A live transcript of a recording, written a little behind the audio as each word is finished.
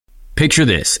Picture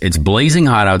this. It's blazing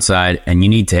hot outside and you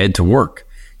need to head to work.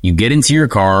 You get into your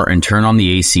car and turn on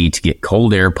the AC to get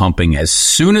cold air pumping as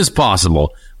soon as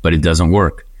possible, but it doesn't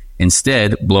work.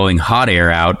 Instead, blowing hot air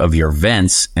out of your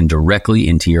vents and directly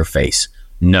into your face.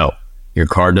 No, your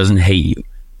car doesn't hate you.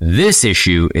 This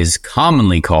issue is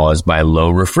commonly caused by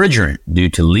low refrigerant due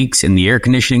to leaks in the air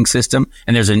conditioning system,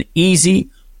 and there's an easy,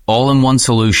 all-in-one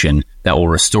solution that will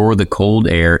restore the cold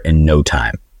air in no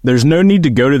time. There's no need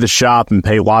to go to the shop and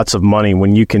pay lots of money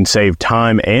when you can save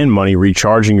time and money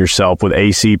recharging yourself with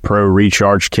AC Pro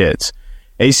Recharge Kits.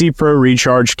 AC Pro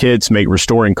Recharge Kits make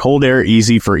restoring cold air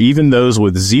easy for even those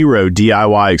with zero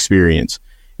DIY experience.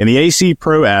 And the AC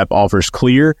Pro app offers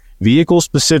clear,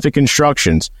 vehicle-specific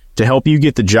instructions to help you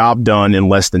get the job done in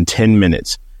less than 10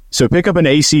 minutes. So pick up an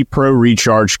AC Pro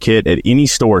Recharge Kit at any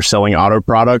store selling auto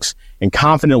products and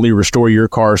confidently restore your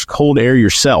car's cold air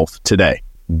yourself today.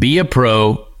 Be a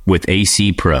pro with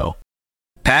AC Pro.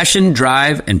 Passion,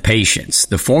 drive, and patience.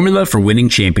 The formula for winning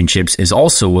championships is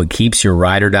also what keeps your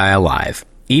ride or die alive.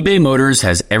 eBay Motors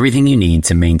has everything you need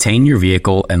to maintain your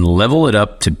vehicle and level it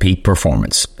up to peak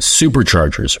performance.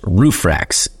 Superchargers, roof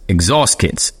racks, exhaust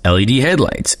kits, LED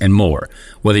headlights, and more.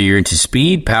 Whether you're into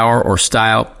speed, power, or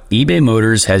style, eBay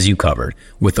Motors has you covered.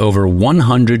 With over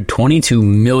 122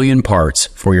 million parts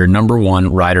for your number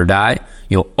one ride or die,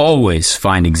 you'll always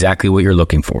find exactly what you're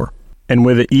looking for. And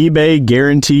with an eBay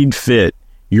Guaranteed Fit,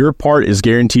 your part is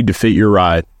guaranteed to fit your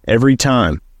ride every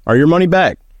time, or your money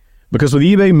back. Because with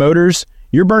eBay Motors,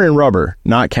 you're burning rubber,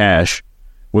 not cash.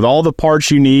 With all the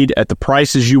parts you need at the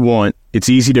prices you want, it's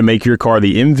easy to make your car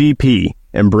the MVP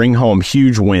and bring home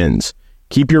huge wins.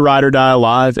 Keep your ride or die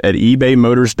alive at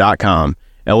ebaymotors.com.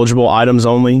 Eligible items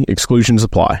only. Exclusions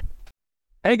apply.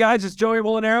 Hey guys, it's Joey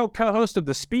Molinaro, co-host of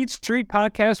the Speed Street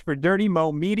podcast for Dirty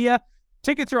Mo Media.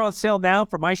 Tickets are on sale now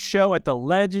for my show at the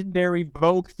legendary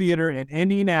Vogue Theater in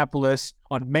Indianapolis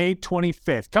on May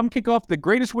 25th. Come kick off the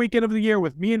greatest weekend of the year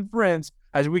with me and friends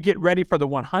as we get ready for the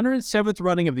 107th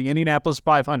running of the Indianapolis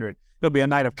 500. It'll be a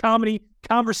night of comedy,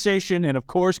 conversation, and of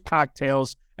course,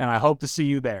 cocktails, and I hope to see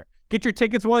you there. Get your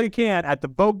tickets while you can at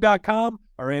thevogue.com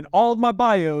or in all of my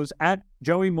bios at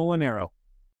Joey Molinaro.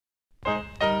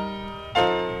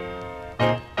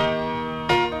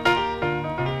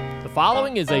 The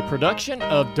following is a production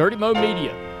of Dirty Mo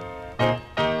Media.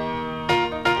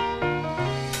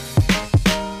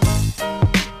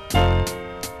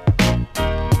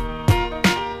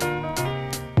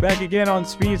 Back again on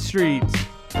Speed Street,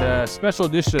 the special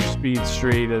edition of Speed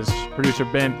Street, as producer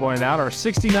Ben pointed out, our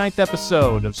 69th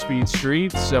episode of Speed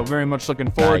Street. So very much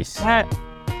looking forward to that.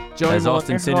 Joey As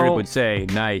Austin Molinaro, Cindric would say,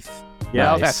 nice.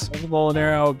 Yeah, nice. Joey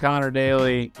Molinaro, Connor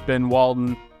Daly, Ben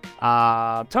Walton.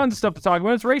 Tons of stuff to talk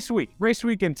about. It's race week. Race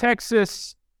week in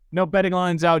Texas. No betting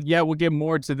lines out yet. We'll get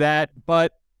more to that.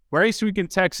 But race week in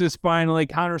Texas, finally.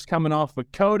 Connor's coming off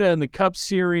of Coda in the Cup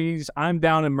Series. I'm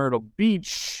down in Myrtle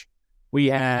Beach.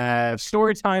 We have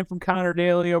story time from Connor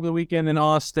Daly over the weekend in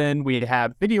Austin. We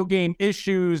have video game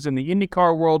issues in the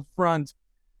IndyCar world front.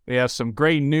 We have some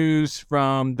great news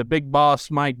from the big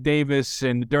boss, Mike Davis,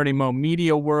 in the Dirty Mo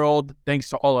Media world. Thanks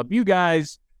to all of you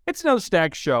guys. It's another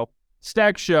stacked show.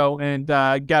 And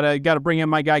gotta bring in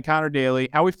my guy Connor Daly.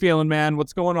 How we feeling, man?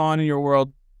 What's going on in your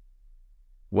world?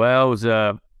 Well, it was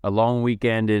a long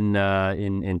weekend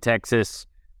in Texas.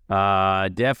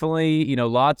 Definitely,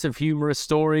 lots of humorous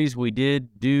stories. We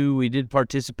did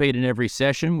participate in every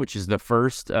session, which is the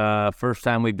first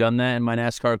time we've done that in my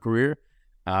NASCAR career.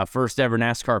 First ever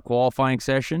NASCAR qualifying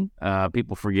session.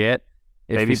 People forget.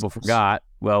 People forgot,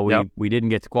 well, we didn't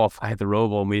get to qualify at the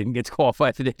Roval, and we didn't get to qualify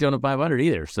at the Daytona 500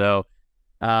 either. So,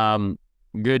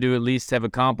 good to at least have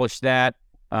accomplished that.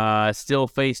 Still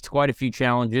faced quite a few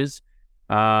challenges.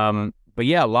 But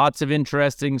yeah, lots of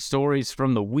interesting stories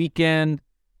from the weekend.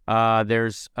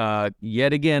 There's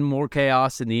yet again more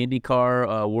chaos in the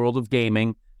IndyCar world of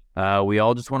gaming. We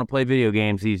all just want to play video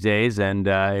games these days, and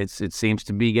it seems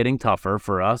to be getting tougher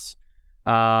for us.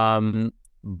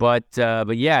 But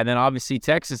yeah, and then obviously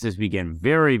Texas this weekend.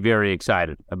 Very, very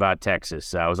excited about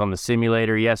Texas. I was on the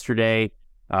simulator yesterday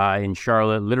in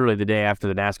Charlotte, literally the day after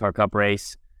the NASCAR Cup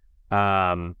race.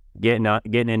 Getting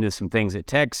into some things at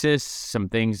Texas, some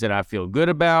things that I feel good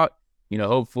about.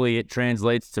 Hopefully it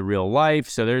translates to real life.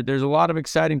 So there's a lot of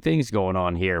exciting things going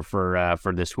on here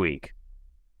for this week.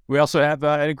 We also have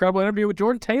an incredible interview with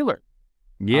Jordan Taylor.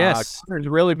 Yes. Connor's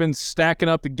really been stacking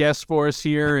up the guests for us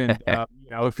here. And,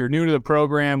 if you're new to the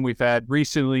program, we've had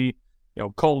recently,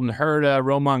 Colton Herta,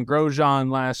 Roman Grosjean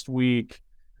last week.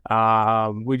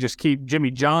 We just keep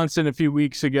Jimmy Johnson a few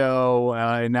weeks ago.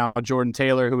 And now Jordan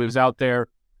Taylor, who is out there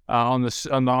on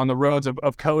the roads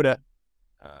of Coda.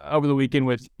 over the weekend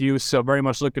with you. So very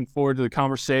much looking forward to the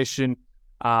conversation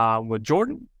with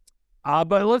Jordan.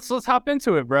 But let's hop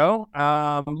into it, bro.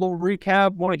 A little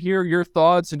recap. Want to hear your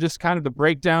thoughts and just kind of the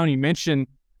breakdown. You mentioned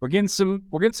we're getting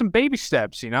some baby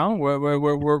steps. You know,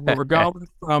 we're going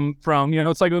from you know,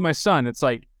 it's like with my son. It's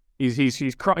like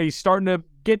he's starting to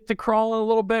get to crawling a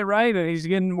little bit, right?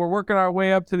 And we're working our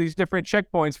way up to these different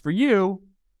checkpoints. For you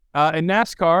in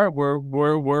NASCAR,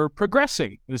 we're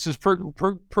progressing. This is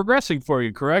progressing for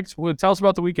you, correct? Well, tell us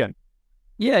about the weekend.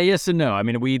 Yeah, yes and no. I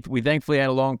mean, we thankfully had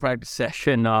a long practice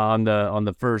session on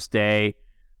the first day,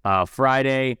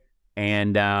 Friday,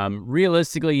 and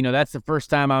realistically, you know, that's the first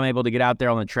time I'm able to get out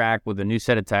there on the track with a new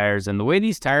set of tires. And the way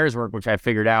these tires work, which I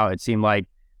figured out, it seemed like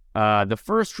the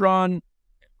first run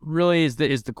really is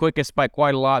the quickest by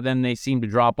quite a lot. Then they seem to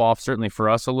drop off, certainly for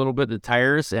us a little bit, the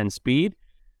tires and speed.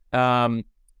 And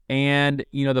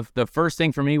you know, the first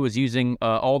thing for me was using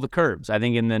all the curbs. I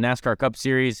think in the NASCAR Cup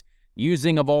Series,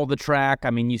 using of all the track.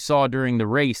 I mean, you saw during the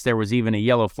race, there was even a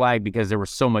yellow flag because there was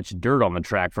so much dirt on the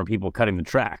track from people cutting the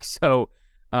track. So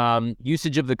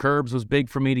usage of the curbs was big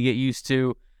for me to get used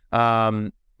to.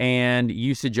 And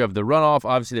usage of the runoff.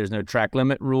 Obviously, there's no track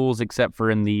limit rules except for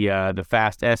in the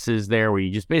fast S's there where you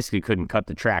just basically couldn't cut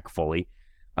the track fully.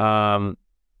 But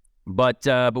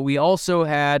we also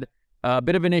had a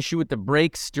bit of an issue with the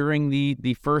brakes during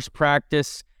the first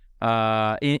practice.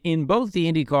 In both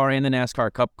the IndyCar and the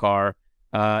NASCAR Cup car,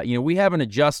 you know, we have an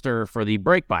adjuster for the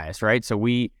brake bias, right? So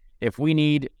if we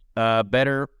need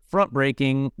better front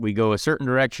braking, we go a certain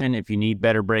direction. If you need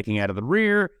better braking out of the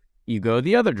rear, you go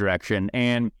the other direction.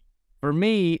 And for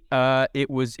me, it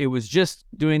was just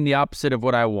doing the opposite of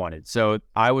what I wanted. So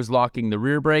I was locking the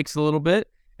rear brakes a little bit,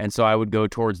 and so I would go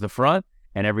towards the front.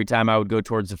 And every time I would go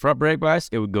towards the front brake bias,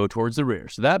 it would go towards the rear.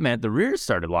 So that meant the rear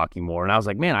started locking more. And I was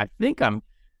like, man, I think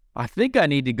I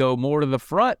need to go more to the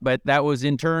front, but that was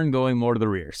in turn going more to the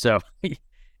rear. So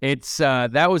it's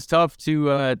that was tough to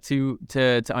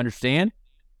understand,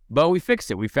 but we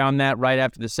fixed it. We found that right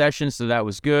after the session, so that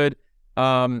was good.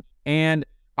 And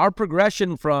our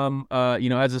progression from you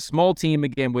know, as a small team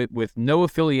again with no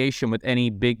affiliation with any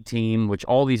big team, which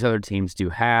all these other teams do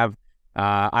have.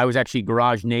 I was actually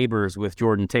garage neighbors with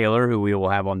Jordan Taylor, who we will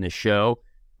have on this show,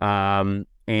 and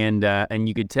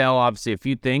you could tell obviously a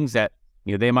few things that,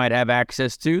 you know, they might have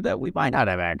access to that we might not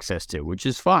have access to, which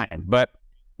is fine. But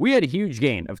we had a huge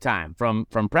gain of time from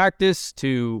practice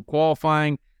to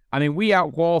qualifying. I mean, we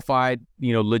out-qualified,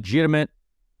 you know, legitimate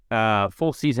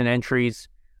full season entries,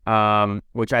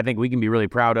 which I think we can be really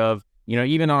proud of. You know,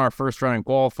 even on our first run in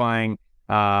qualifying,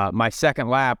 my second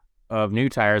lap of new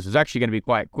tires was actually going to be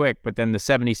quite quick, but then the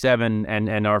 77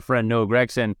 and our friend Noah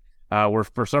Gregson were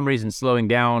for some reason slowing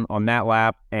down on that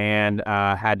lap and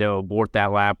had to abort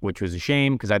that lap, which was a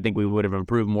shame because I think we would have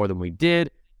improved more than we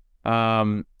did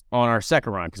on our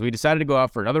second run, because we decided to go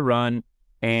out for another run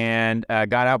and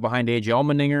got out behind AJ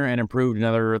Allmendinger and improved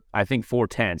another, I think,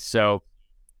 4/10. So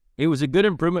it was a good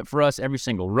improvement for us every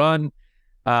single run.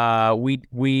 We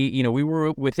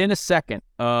were within a second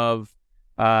of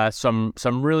some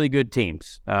really good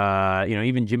teams. You know,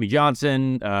 even Jimmy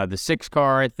Johnson, the 6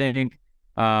 car, I think.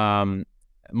 Martin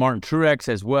Truex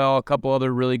as well, a couple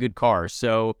other really good cars.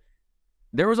 So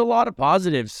there was a lot of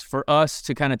positives for us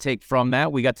to kind of take from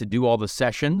that. We got to do all the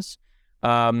sessions.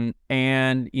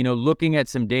 And, you know, looking at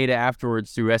some data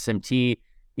afterwards through SMT,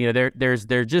 you know, there's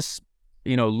just,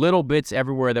 you know, little bits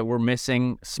everywhere that we're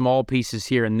missing, small pieces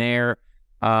here and there.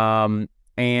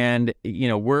 And, you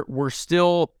know, we're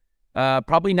still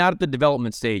probably not at the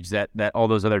development stage that all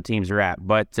those other teams are at,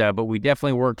 but we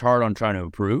definitely worked hard on trying to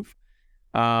improve.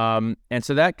 And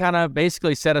so that kind of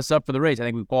basically set us up for the race. I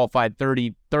think we qualified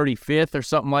 35th or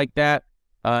something like that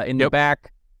in the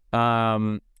back.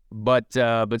 But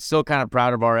still kind of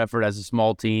proud of our effort as a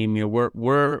small team. You know,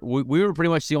 we were pretty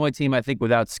much the only team, I think,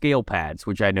 without scale pads,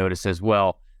 which I noticed as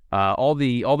well. All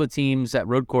the teams at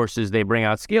road courses, they bring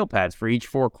out scale pads for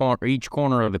each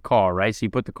corner of the car, right? So you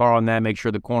put the car on that, make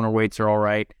sure the corner weights are all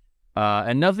right.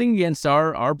 And nothing against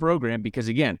our program, because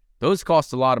again, those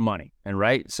cost a lot of money, and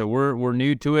right. So we're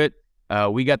new to it.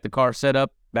 We got the car set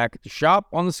up back at the shop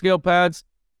on the scale pads,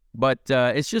 but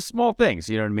it's just small things,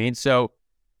 you know what I mean? So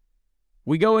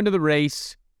we go into the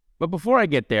race, but before I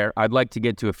get there, I'd like to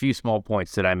get to a few small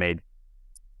points that I made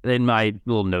in my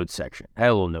little notes section. I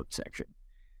had a little note section.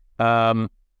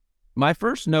 My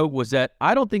first note was that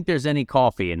I don't think there's any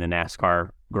coffee in the NASCAR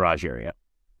garage area.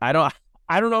 I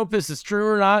don't know if this is true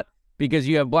or not, because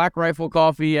you have Black Rifle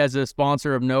Coffee as a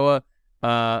sponsor of NOAA,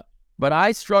 but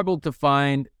I struggled to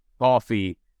find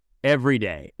coffee every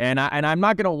day. And I'm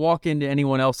not going to walk into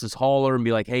anyone else's hauler and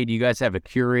be like, hey, do you guys have a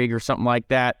Keurig or something like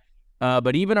that?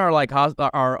 But even our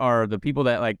the people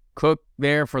that like cook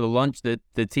there for the lunch, the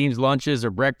team's lunches or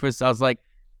breakfast, I was like,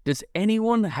 does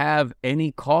anyone have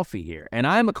any coffee here? And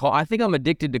I think I'm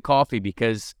addicted to coffee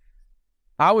because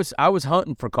I was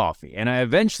hunting for coffee, and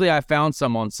eventually I found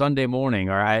some on Sunday morning,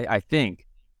 or I think.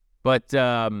 But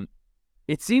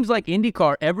it seems like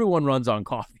IndyCar, everyone runs on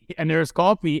coffee, and there's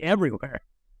coffee everywhere.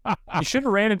 You should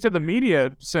have ran into the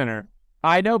media center.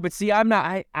 I know, but see, I'm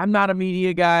not a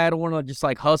media guy. I don't want to just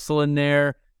like hustle in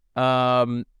there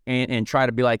and try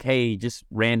to be like, hey, just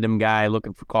random guy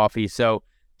looking for coffee. So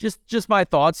just my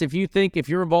thoughts. If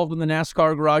you're involved in the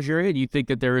NASCAR garage area and you think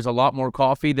that there is a lot more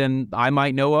coffee than I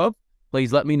might know of,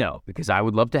 please let me know, because I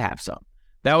would love to have some.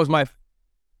 That was my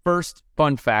first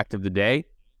fun fact of the day.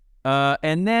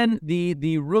 And then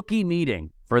the rookie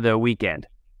meeting for the weekend.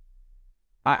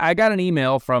 I got an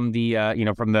email from the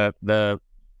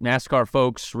NASCAR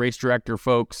folks, race director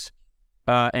folks,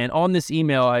 and on this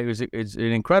email, it's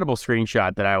an incredible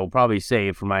screenshot that I will probably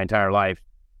save for my entire life.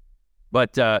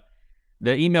 But the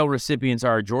email recipients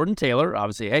are Jordan Taylor,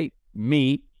 obviously, hey,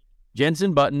 me,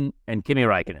 Jenson Button, and Kimi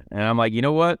Räikkönen. And I'm like, you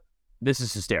know what? This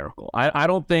is hysterical. I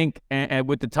don't think, and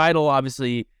with the title,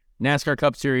 obviously, NASCAR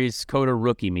Cup Series COTA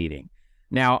rookie meeting.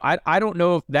 Now, I don't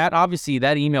know if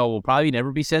that email will probably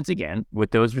never be sent again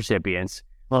with those recipients,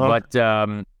 but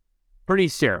pretty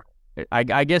hysterical.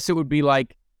 I guess it would be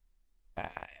like,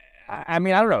 I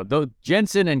mean, I don't know. Though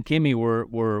Jenson and Kimi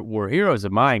were heroes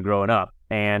of mine growing up,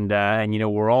 and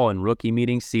we're all in rookie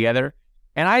meetings together.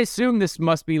 And I assume this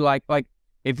must be like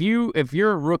if you're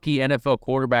a rookie NFL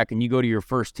quarterback and you go to your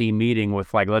first team meeting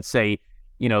with let's say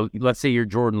you're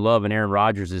Jordan Love and Aaron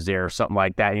Rodgers is there or something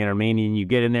like that, you know what I mean? And you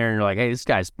get in there and you're like, hey, this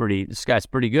guy's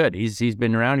pretty good. He's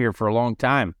been around here for a long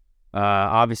time.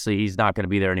 Obviously he's not going to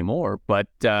be there anymore, but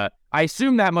I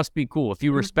assume that must be cool if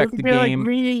you respect the game.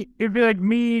 It'd be like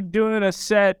me doing a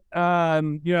set,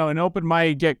 an open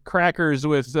mic, get crackers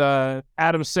with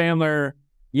Adam Sandler.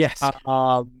 Yes.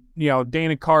 Dana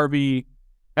Carvey.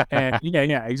 And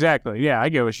yeah, exactly. Yeah, I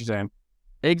get what you're saying.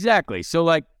 Exactly.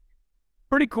 So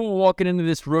pretty cool walking into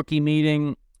this rookie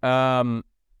meeting.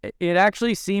 It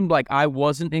actually seemed like I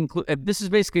wasn't included. This is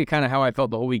basically kind of how I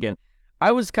felt the whole weekend.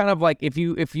 I was kind of like, if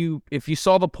you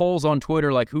saw the polls on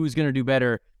Twitter, like who's going to do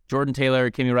better, Jordan Taylor,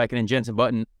 Kimi Räikkönen, Jenson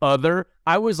Button, other.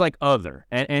 I was like other.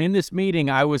 And in this meeting,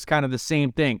 I was kind of the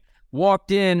same thing.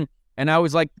 Walked in, and I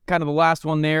was like kind of the last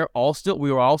one there.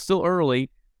 We were all still early.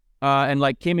 And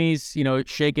like Kimi's,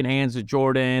 shaking hands with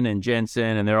Jordan and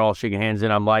Jenson, and they're all shaking hands.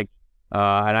 And I'm like,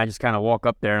 and I just kind of walk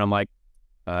up there, and I'm like,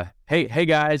 hey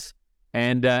guys.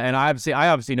 And I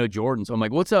obviously know Jordan. So I'm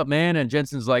like, what's up, man? And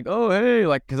Jenson's like, oh, hey,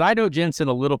 because I know Jenson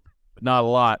a little, but not a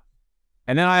lot.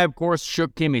 And then I, of course,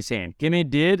 shook Kimi's hand. Kimi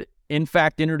did, in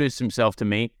fact, introduce himself to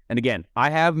me. And again,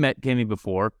 I have met Kimi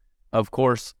before. Of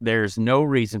course, there's no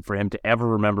reason for him to ever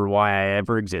remember why I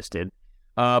ever existed.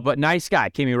 But nice guy,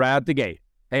 Kimi, right out the gate.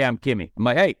 Hey, I'm Kimi. I'm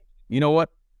like, hey, you know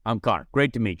what? I'm Connor.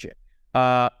 Great to meet you.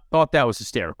 Thought that was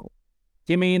hysterical.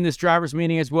 Kimi in this driver's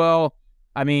meeting as well.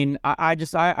 I mean, I'm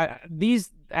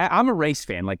a race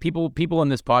fan. Like people in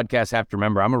this podcast have to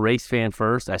remember, I'm a race fan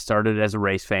first. I started as a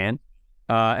race fan.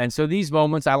 And so these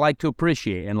moments I like to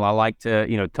appreciate and I like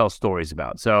to, tell stories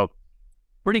about. So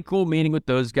pretty cool meeting with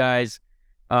those guys.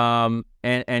 And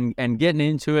getting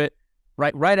into it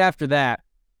right after that,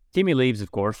 Kimi leaves,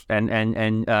 of course,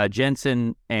 and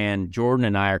Jenson and Jordan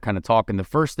and I are kind of talking. The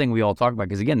first thing we all talk about,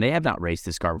 because again, they have not raced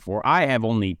this car before. I have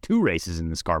only 2 races in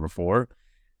this car before,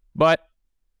 but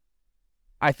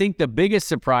I think the biggest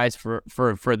surprise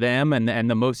for them and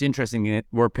the most interesting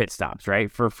were pit stops,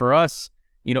 right? For us,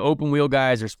 open wheel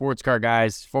guys or sports car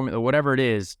guys, Formula, whatever it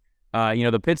is,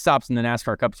 the pit stops in the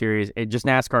NASCAR Cup Series, just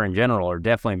NASCAR in general, are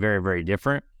definitely very, very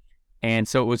different. And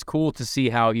so it was cool to see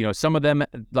how, some of them,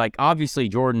 like obviously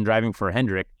Jordan driving for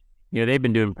Hendrick, they've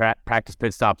been doing practice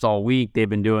pit stops all week. They've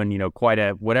been doing,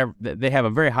 they have a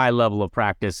very high level of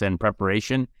practice and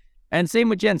preparation. And same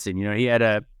with Jenson, he had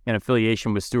an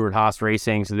affiliation with Stewart-Haas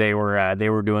Racing, so they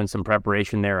were doing some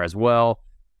preparation there as well.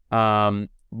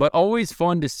 But always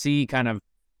fun to see kind of,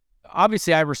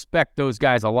 obviously I respect those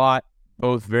guys a lot,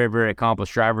 both very, very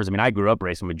accomplished drivers. I mean, I grew up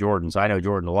racing with Jordan, so I know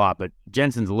Jordan a lot, but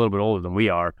Jenson's a little bit older than we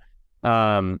are.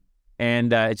 And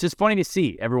it's just funny to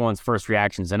see everyone's first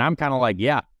reactions. And I'm kind of like,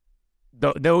 yeah,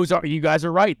 you guys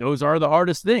are right. Those are the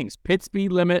hardest things: pit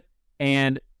speed limit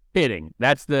and pitting.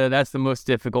 That's the most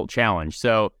difficult challenge.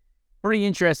 So pretty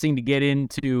interesting to get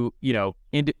into,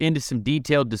 into some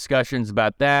detailed discussions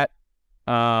about that.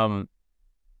 And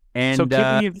so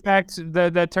Kimi, in fact,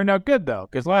 that turned out good though,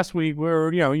 because last week you were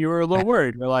a little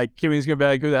worried. We're like, Kimi's gonna be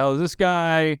like, who the hell is this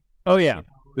guy? Oh yeah.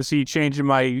 Is he changing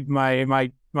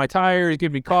my my tires,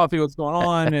 give me coffee, what's going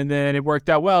on? And then it worked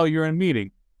out well. You're in a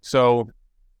meeting. So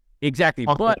exactly.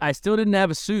 But I still didn't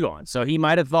have a suit on. So he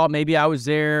might have thought maybe I was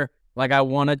there. Like I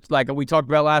wanted, like we talked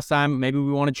about last time, maybe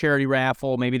we won a charity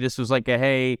raffle. Maybe this was like a,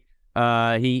 hey,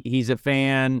 he's a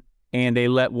fan and they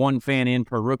let one fan in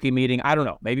per rookie meeting. I don't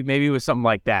know. Maybe it was something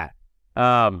like that.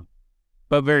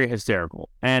 But very hysterical.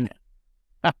 And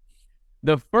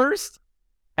the first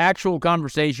actual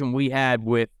conversation we had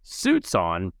with suits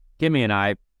on, Kimmy and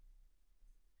I,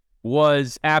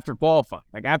 was after qualifying.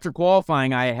 Like after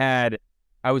qualifying, I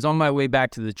was on my way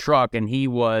back to the truck and he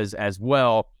was as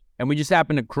well. And we just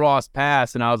happened to cross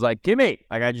paths and I was like, Kimmy,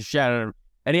 like I just shouted at him.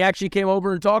 And he actually came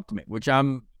over and talked to me, which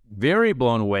I'm very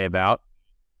blown away about.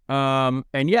 And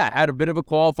yeah, had a bit of a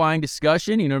qualifying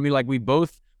discussion. You know what I mean? Like we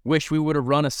both wish we would have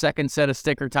run a second set of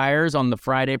sticker tires on the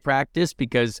Friday practice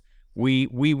because we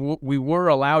were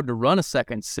allowed to run a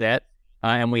second set,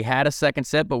 and we had a second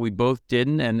set, but we both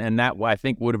didn't, and that I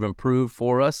think would have improved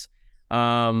for us.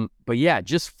 But yeah,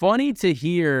 just funny to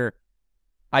hear,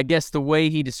 I guess, the way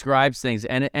he describes things,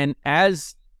 and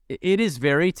as it is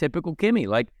very typical Kimmy.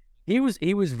 Like he was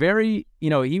very,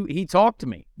 he talked to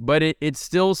me, but it's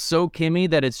still so Kimmy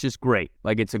that it's just great.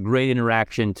 Like it's a great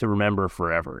interaction to remember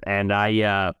forever, and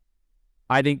I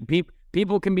think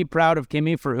people can be proud of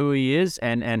Kimmy for who he is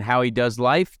and how he does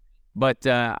life, but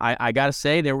I got to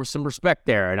say there was some respect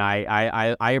there, and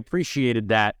I appreciated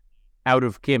that out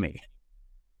of Kimmy.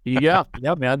 Yeah,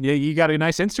 man. Yeah, you got a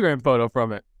nice Instagram photo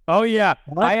from it. Oh yeah,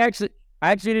 what? I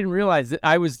actually didn't realize that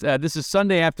I was. This is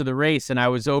Sunday after the race, and I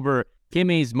was over.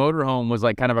 Kimmy's motorhome was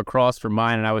like kind of across from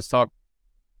mine, and I was talking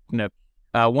to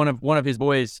one of his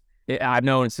boys. I've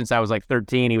known since I was like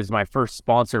 13. He was my first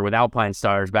sponsor with Alpine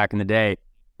Stars back in the day.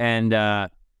 And the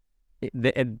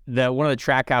one of the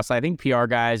track house, I think PR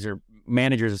guys or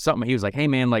managers or something, he was like, hey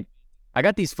man, like I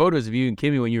got these photos of you and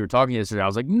Kimmy when you were talking yesterday. I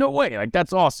was like, no way, like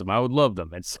that's awesome. I would love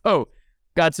them. And so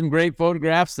got some great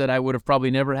photographs that I would have probably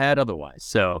never had otherwise.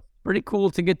 So pretty cool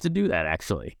to get to do that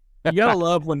actually. You gotta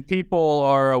love when people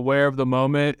are aware of the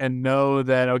moment and know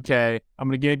that, okay, I'm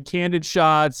gonna get candid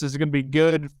shots. This is gonna be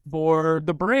good for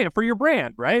the brand, for your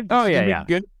brand, right? Oh yeah.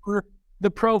 Good for the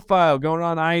profile going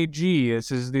on IG.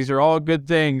 These are all good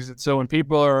things. And so when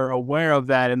people are aware of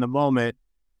that in the moment,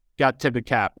 got tip the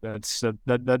cap. That's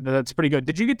pretty good.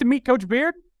 Did you get to meet Coach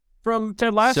Beard from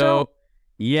Ted Lasso? So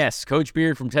yes, Coach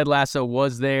Beard from Ted Lasso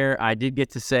was there. I did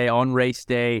get to say on race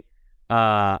day,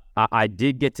 I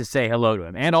did get to say hello to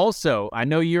him. And also, I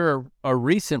know you're a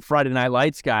recent Friday Night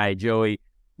Lights guy, Joey,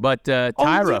 but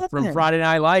Tyra from Friday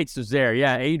Night Lights was there.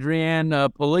 Yeah, Adrienne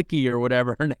Palicki or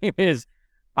whatever her name is.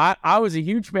 I was a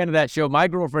huge fan of that show. My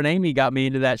girlfriend Amy got me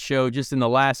into that show just in the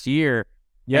last year.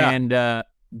 Yeah. And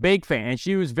big fan. And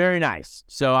she was very nice.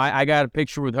 So I got a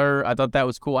picture with her. I thought that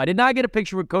was cool. I did not get a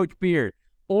picture with Coach Beard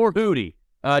or Hootie.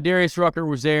 Darius Rucker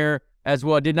was there as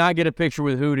well. Did not get a picture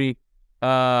with Hootie,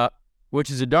 which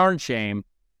is a darn shame.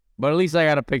 But at least I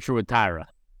got a picture with Tyra.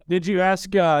 Did you ask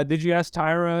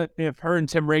Tyra if her and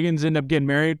Tim Riggins end up getting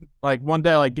married? Like one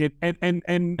day, like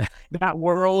in that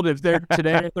world, if they're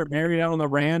married out on the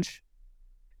ranch?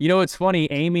 You know, it's funny.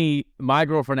 Amy, my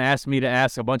girlfriend, asked me to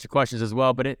ask a bunch of questions as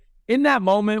well. But in that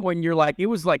moment when you're like, it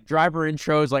was like driver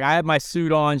intros. Like I had my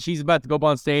suit on. She's about to go up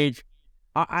on stage.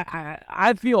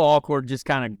 I feel awkward just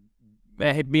kind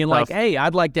of being like, hey,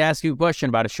 I'd like to ask you a question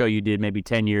about a show you did maybe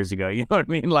 10 years ago. You know what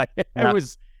I mean? Like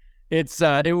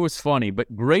it was funny,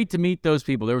 but great to meet those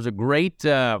people. There was a great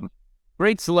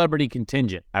celebrity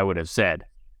contingent, I would have said,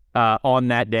 on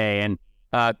that day. And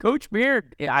Coach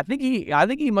Beard, I think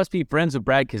he must be friends with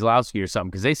Brad Keselowski or something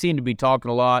because they seem to be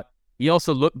talking a lot. He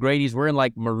also looked great. He's wearing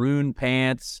like maroon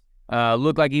pants.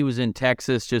 Looked like he was in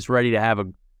Texas, just ready to have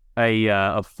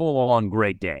a full-on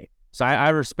great day. So I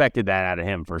respected that out of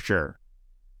him for sure.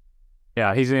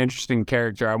 Yeah, he's an interesting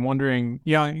character. I'm wondering,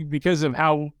 because of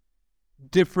how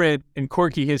different and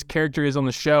quirky his character is on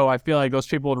the show, I feel like those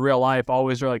people in real life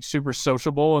always are like super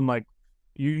sociable and like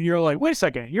you're like, wait a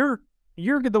second, you're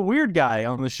the weird guy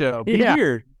on the show. Be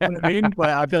weird. You know what I mean? But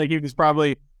I feel like he was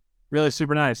probably really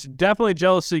super nice. Definitely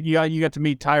jealous that you got to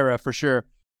meet Tyra for sure.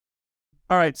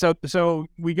 All right, so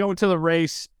we go into the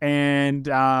race and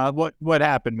what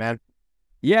happened, man?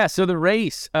 Yeah, so the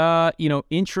race,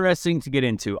 interesting to get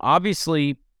into.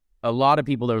 Obviously, there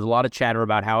was a lot of chatter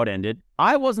about how it ended.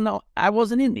 I wasn't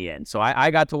in the end, so I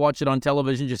got to watch it on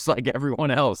television just like everyone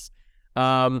else.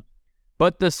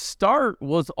 But the start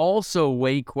was also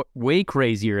way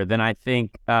crazier than I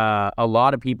think a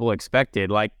lot of people expected.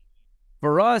 Like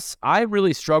for us, I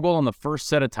really struggled on the first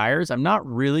set of tires. I'm not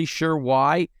really sure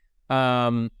why,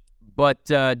 but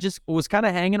just was kind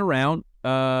of hanging around.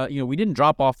 We didn't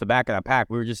drop off the back of that pack.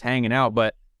 We were just hanging out,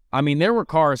 but I mean, there were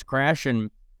cars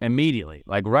crashing immediately,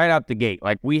 like right out the gate.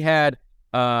 Like we had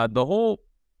the whole,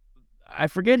 I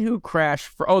forget who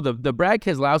crashed the Brad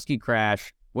Keselowski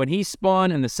crash when he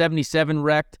spun and the 77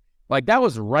 wrecked. Like that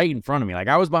was right in front of me. Like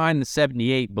I was behind the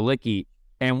 78 Bilicki,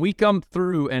 and we come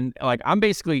through, and like I'm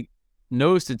basically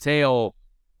nose to tail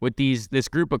with this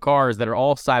group of cars that are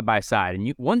all side by side, and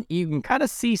you can kind of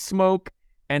see smoke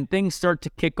and things start to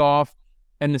kick off.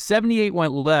 And the 78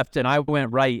 went left, and I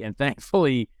went right, and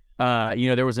thankfully,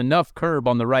 there was enough curb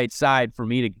on the right side for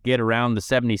me to get around the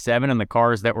 77 and the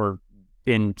cars that were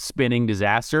in spinning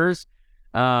disasters.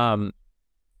 So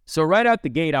right out the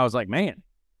gate, I was like, man,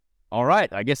 all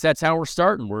right, I guess that's how we're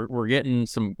starting. We're getting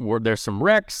there's some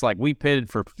wrecks. Like we pitted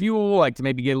for fuel, like to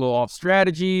maybe get a little off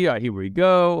strategy. Here we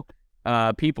go.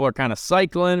 People are kind of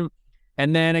cycling.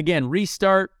 And then again,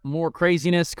 restart, more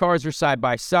craziness. Cars are side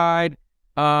by side.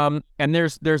 And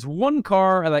there's one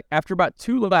car, like after about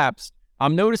 2 laps,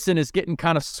 I'm noticing is getting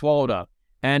kind of swallowed up.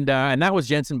 And that was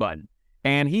Jenson Button.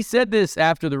 And he said this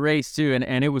after the race too.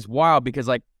 And it was wild because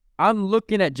like I'm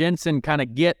looking at Jenson kind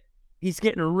of he's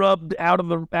getting rubbed out of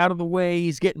the way.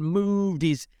 He's getting moved.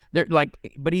 He's there, like,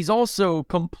 but he's also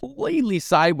completely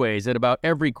sideways at about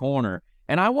every corner.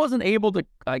 And I wasn't able to,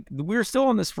 like, we were still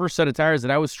on this first set of tires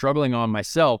that I was struggling on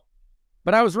myself,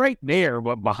 but I was right there,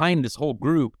 but behind this whole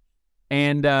group.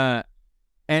 And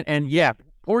yeah,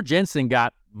 poor Jenson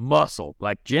got muscled.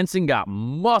 Like Jenson got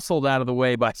muscled out of the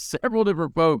way by several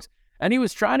different folks. And he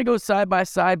was trying to go side by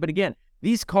side, but again,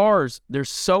 these cars, they're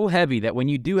so heavy that when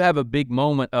you do have a big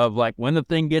moment of like when the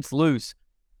thing gets loose,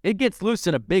 it gets loose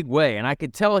in a big way. And I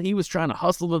could tell he was trying to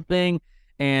hustle the thing.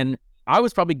 And I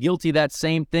was probably guilty of that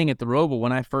same thing at the Roval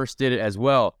when I first did it as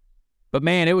well. But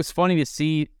man, it was funny to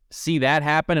see that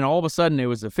happen. And all of a sudden it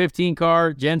was a 15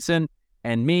 car, Jenson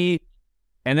and me.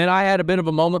 And then I had a bit of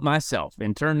a moment myself.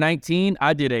 In turn 19,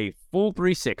 I did a full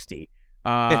 360.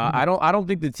 I don't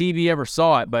think the TV ever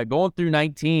saw it, but going through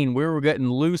 19, we were getting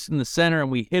loose in the center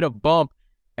and we hit a bump,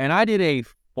 and I did a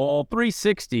full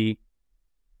 360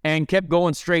 and kept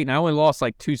going straight, and I only lost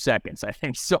like 2 seconds, I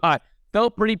think. So I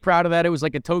felt pretty proud of that. It was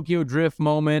like a Tokyo Drift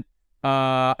moment.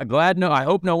 I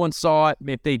hope no one saw it.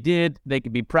 If they did, they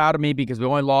could be proud of me because we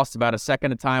only lost about a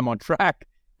second of time on track.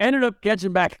 Ended up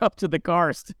catching back up to the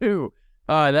cars too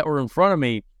that were in front of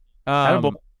me.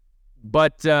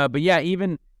 But yeah,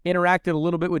 even interacted a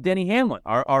little bit with Denny Hamlin,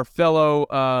 our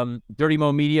fellow Dirty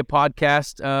Mo Media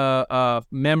podcast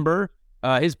member.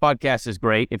 His podcast is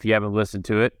great if you haven't listened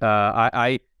to it.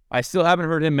 I still haven't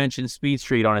heard him mention Speed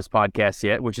Street on his podcast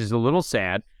yet, which is a little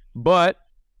sad. But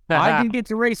I did get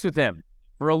to race with him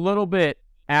for a little bit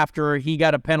after he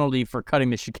got a penalty for cutting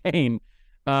the chicane.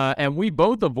 And we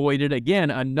both avoided,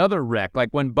 again, another wreck. Like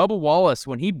when Bubba Wallace,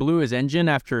 when he blew his engine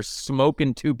after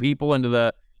smoking 2 people into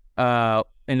the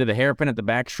hairpin at the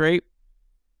back straight,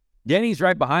 Denny's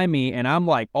right behind me, and I'm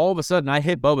like, all of a sudden, I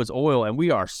hit Bubba's oil, and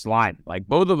we are sliding. Like,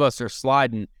 both of us are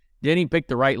sliding. Denny picked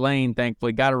the right lane,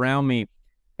 thankfully, got around me.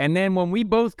 And then when we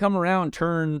both come around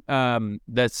turn,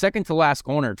 the second to last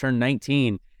corner, turn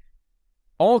 19,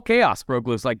 all chaos broke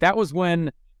loose. Like, that was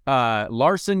when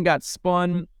Larson got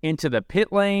spun into the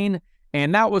pit lane,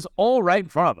 and that was all right in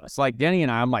front of us. Like, Denny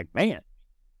and I'm like, man,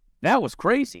 that was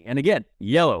crazy. And again,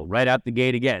 yellow right out the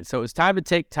gate again. So it was time to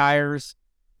take tires,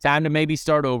 time to maybe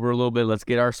start over a little bit. Let's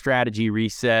get our strategy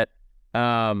reset.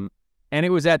 And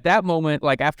it was at that moment,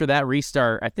 like after that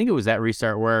restart, I think it was that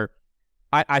restart where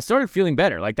I started feeling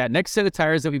better. Like that next set of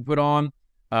tires that we put on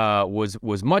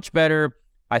was much better.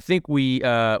 I think we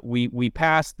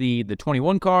passed the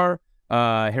 21 car,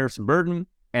 Harrison Burton,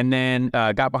 and then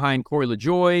got behind Corey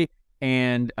LaJoie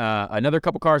and another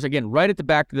couple cars again right at the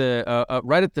back of the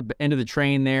right at the end of the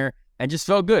train there, and just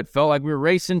felt good. Felt like we were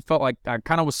racing. Felt like I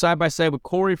kind of was side by side with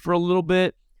Corey for a little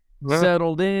bit,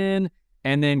 settled in,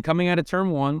 and then coming out of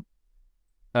turn 1,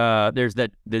 there's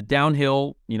the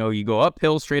downhill. You know, you go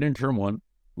uphill straight into turn 1,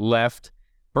 left,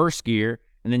 first gear,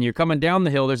 and then you're coming down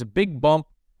the hill. There's a big bump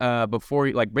before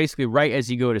you, like basically right as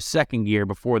you go to second gear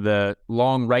before the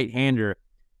long right-hander,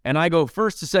 and I go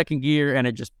first to second gear, and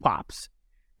it just pops.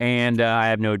 And I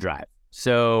have no drive.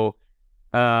 So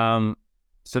that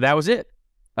was it.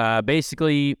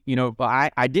 Basically, you know,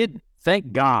 I did,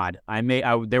 thank God,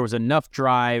 there was enough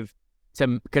drive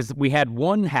because we had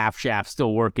one half shaft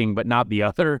still working, but not the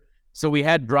other. So we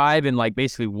had drive in like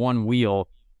basically one wheel.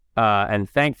 And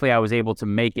thankfully I was able to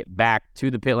make it back to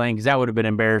the pit lane because that would have been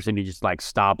embarrassing to just like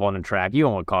stop on the track. You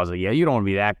don't want to cause you don't want to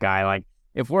be that guy. Like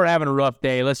if we're having a rough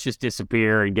day, let's just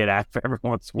disappear and get after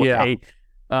everyone's way.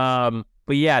 Yeah.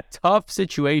 But yeah, tough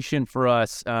situation for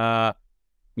us, to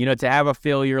have a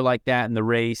failure like that in the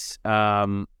race.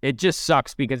 It just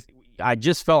sucks because I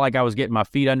just felt like I was getting my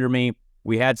feet under me.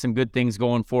 We had some good things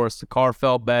going for us. The car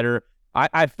felt better.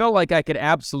 I felt like I could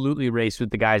absolutely race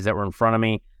with the guys that were in front of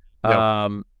me.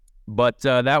 Yep. But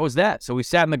that was that. So we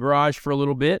sat in the garage for a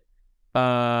little bit,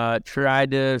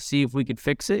 tried to see if we could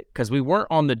fix it, because we weren't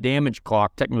on the damage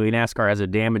clock. Technically, NASCAR has a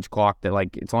damage clock that,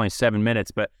 like, it's only 7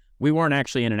 minutes, but we weren't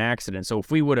actually in an accident. So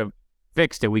if we would have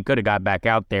fixed it, we could have got back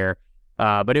out there.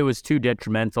 But it was too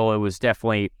detrimental. It was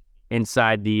definitely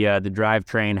inside the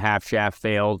drivetrain. Half shaft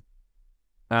failed.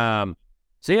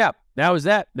 So yeah, that was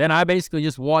that. Then I basically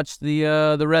just watched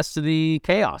the rest of the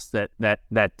chaos that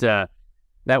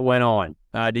went on.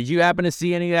 Did you happen to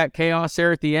see any of that chaos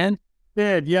there at the end?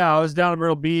 Yeah. I was down at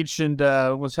Myrtle Beach and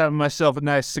was having myself a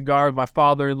nice cigar with my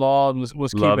father-in-law and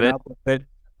was keeping up with it.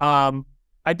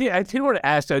 I did want to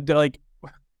ask,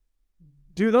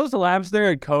 do those laps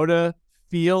there at COTA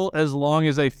feel as long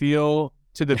as they feel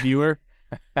to the viewer?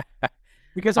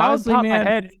 Because honestly,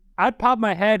 I'd pop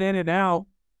my head in and out,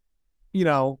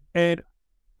 and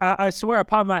I swear I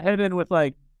popped my head in with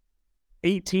like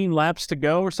 18 laps to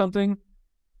go or something.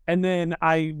 And then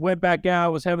I went back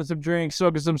out, was having some drinks,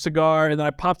 smoking some cigar, and then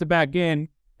I popped it back in,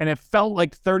 and it felt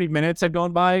like 30 minutes had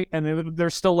gone by, and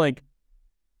there's still like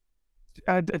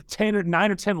 9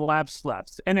 or 10 laps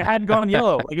left, and it hadn't gone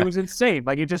yellow. Like, it was insane.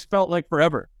 Like, it just felt like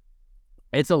forever.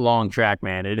 It's a long track,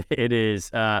 man. It is.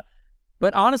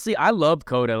 But honestly, I love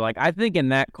COTA. Like, I think in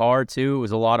that car too, it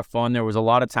was a lot of fun. There was a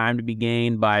lot of time to be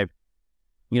gained by,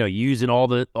 using all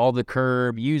the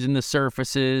curb, using the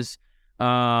surfaces.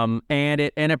 And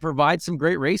it provides some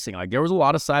great racing. Like, there was a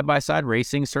lot of side-by-side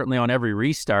racing, certainly on every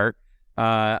restart.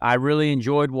 I really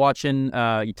enjoyed watching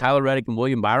Tyler Reddick and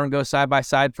William Byron go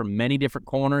side-by-side from many different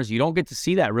corners. You don't get to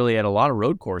see that really at a lot of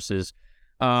road courses.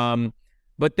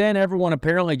 But then everyone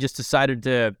apparently just decided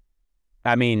to,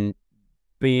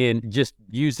 just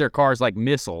use their cars like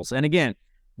missiles. And again,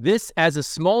 this, as a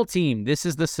small team, this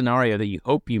is the scenario that you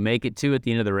hope you make it to at the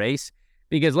end of the race.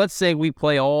 Because let's say we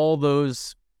play all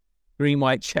those green,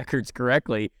 white checkers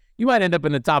correctly, you might end up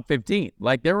in the top 15.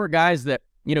 Like, there were guys that,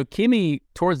 Kimi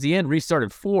towards the end restarted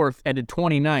 4th, ended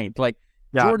 29th. Like,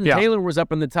 Jordan Taylor was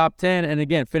up in the top 10 and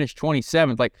again finished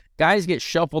 27th. Like, guys get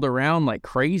shuffled around like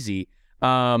crazy.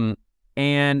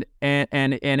 And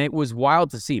it was wild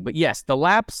to see. But yes, the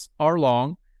laps are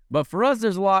long. But for us,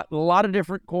 there's a lot of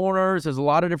different corners. There's a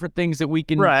lot of different things that we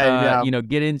can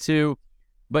get into.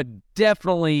 But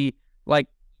definitely, like,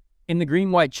 in the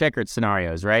green, white, checkered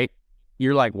scenarios, right?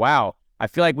 You're like, wow, I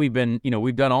feel like we've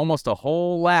done almost a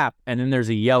whole lap, and then there's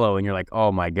a yellow, and you're like,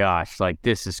 oh my gosh, like,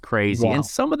 this is crazy. Wow. And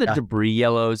some of the debris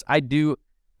yellows, I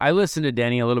listened to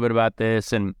Denny a little bit about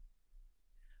this, and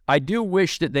I do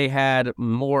wish that they had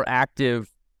more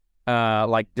active,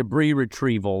 debris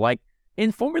retrieval. Like,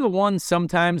 in Formula One,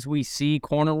 sometimes we see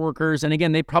corner workers, and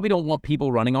again, they probably don't want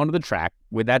people running onto the track.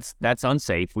 That's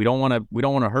unsafe. We don't want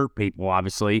to hurt people,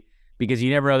 obviously, because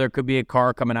you never know, there could be a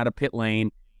car coming out of pit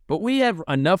lane. But we have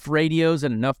enough radios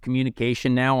and enough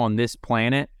communication now on this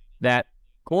planet that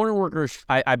corner workers,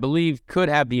 I believe, could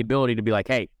have the ability to be like,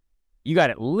 hey, you got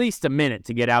at least a minute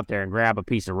to get out there and grab a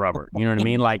piece of rubber. You know what I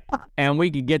mean? Like, and we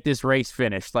could get this race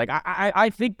finished. Like, I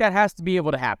think that has to be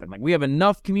able to happen. Like, we have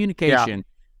enough communication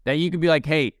that you could be like,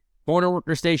 hey, corner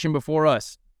worker station before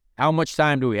us, how much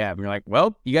time do we have? And you're like,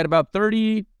 well, you got about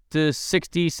 30 to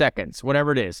 60 seconds,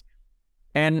 whatever it is.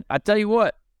 And I tell you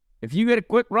what, if you get a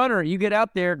quick runner, you get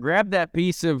out there, grab that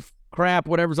piece of crap,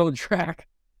 whatever's on the track,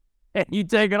 and you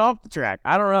take it off the track.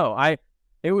 I don't know.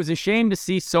 It was a shame to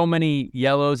see so many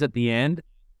yellows at the end.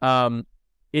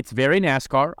 It's very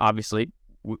NASCAR, obviously.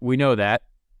 We know that.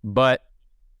 But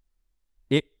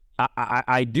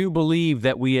I do believe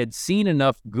that we had seen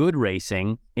enough good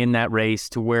racing in that race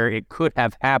to where it could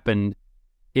have happened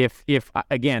if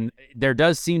again, there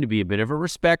does seem to be a bit of a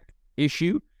respect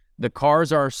issue. The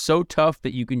cars are so tough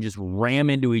that you can just ram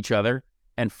into each other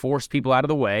and force people out of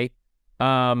the way.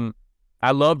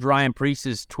 I loved Ryan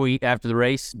Preece's tweet after the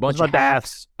race. Bunch of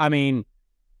halves. I mean,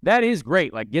 that is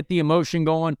great. Like, get the emotion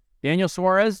going. Daniel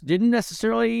Suarez didn't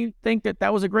necessarily think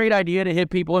that was a great idea to hit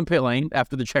people in pit lane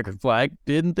after the checkered flag.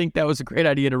 Didn't think that was a great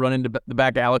idea to run into the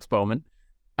back of Alex Bowman.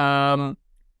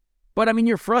 But I mean,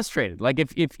 you're frustrated. Like,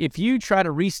 if you try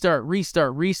to restart,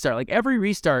 like every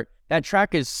restart, that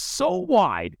track is so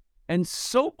wide and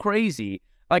so crazy.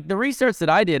 Like, the restarts that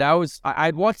I did,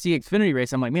 I'd watched the Xfinity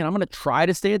race. I'm like, man, I'm going to try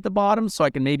to stay at the bottom so I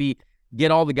can maybe get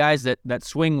all the guys that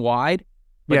swing wide.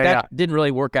 But that didn't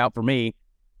really work out for me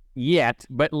yet.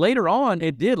 But later on,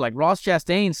 it did. Like, Ross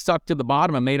Chastain stuck to the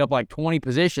bottom and made up like 20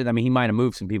 positions. I mean, he might have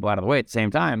moved some people out of the way at the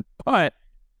same time, but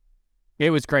it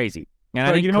was crazy. And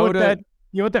I think you know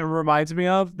what that reminds me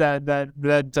of?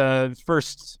 That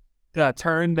first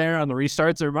turn there on the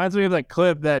restarts. It reminds me of that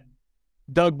clip that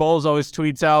Doug Bowles always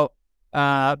tweets out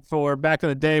for back in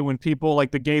the day when people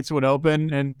like the gates would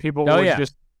open and people would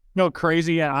just go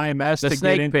crazy at IMS to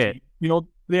get into pit.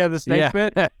 The snake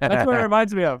pit. That's what it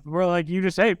reminds me of. We're like, you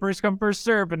just, hey, first come, first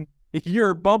serve, and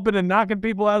you're bumping and knocking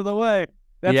people out of the way.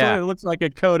 That's what it looks like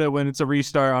at COTA when it's a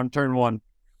restart on turn one.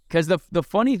 Because the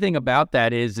funny thing about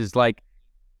that is like,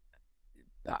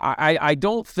 I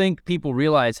don't think people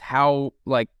realize how,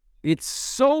 like, it's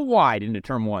so wide into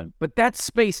turn one, but that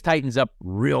space tightens up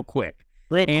real quick.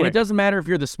 It doesn't matter if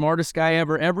you're the smartest guy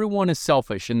ever. Everyone is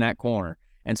selfish in that corner.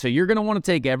 And so you're going to want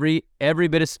to take every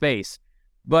bit of space.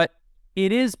 But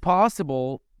it is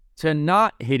possible to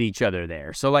not hit each other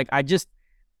there. So, like,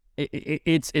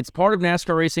 it's part of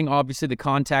NASCAR racing, obviously, the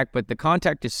contact, but the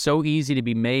contact is so easy to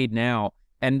be made now.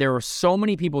 And there were so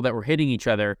many people that were hitting each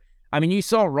other. I mean, you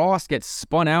saw Ross get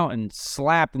spun out and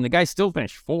slapped, and the guy still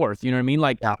finished fourth. You know what I mean?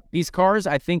 Like, these cars,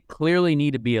 I think, clearly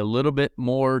need to be a little bit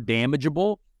more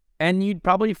damageable. And you'd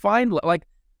probably find, like,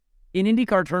 in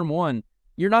IndyCar turn one,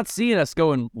 you're not seeing us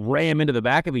go and ram into the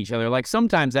back of each other. Like,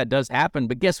 sometimes that does happen,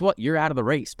 but guess what? You're out of the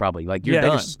race, probably. Like, you're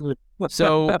done.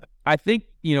 So I think,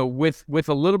 with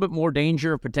a little bit more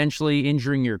danger of potentially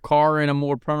injuring your car in a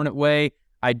more permanent way,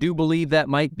 I do believe that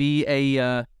might be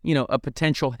a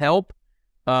potential help.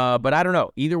 But I don't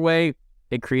know. Either way,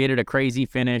 it created a crazy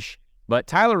finish. But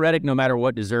Tyler Reddick, no matter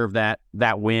what, deserved that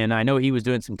win. I know he was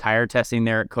doing some tire testing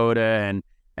there at COTA,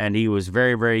 and he was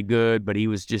very, very good. But he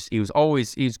was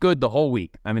good the whole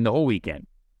week. I mean, the whole weekend.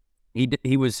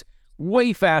 He was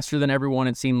way faster than everyone,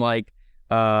 it seemed like.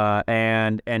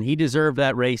 And he deserved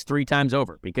that race 3 times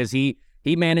over because he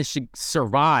managed to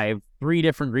survive 3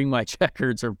 different green light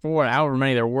checkers or 4, however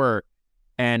many there were,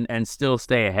 and still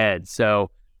stay ahead. So,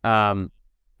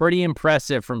 pretty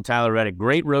impressive from Tyler Reddick.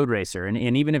 Great road racer.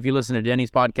 And even if you listen to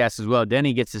Denny's podcast as well,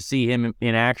 Denny gets to see him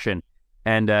in action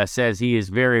and says he is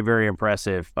very, very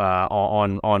impressive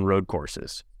on road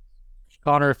courses.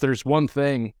 Connor, if there's one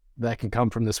thing that can come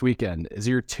from this weekend is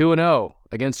you're 2-0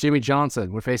 against Jimmy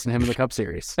Johnson. We're facing him in the Cup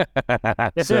Series. So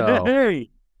that is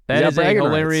a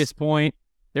hilarious point.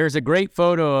 There's a great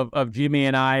photo of Jimmy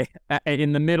and I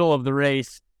in the middle of the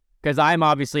race, because I'm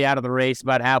obviously out of the race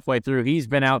about halfway through. He's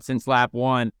been out since lap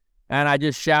 1, and I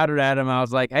just shouted at him. I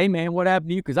was like, hey, man, what happened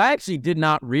to you? Because I actually did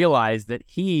not realize that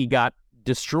he got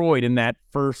destroyed in that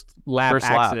first lap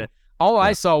accident. All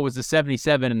I saw was the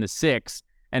 77 and the 6,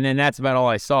 and then that's about all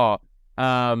I saw.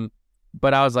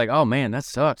 But I was like, oh, man, that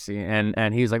sucks.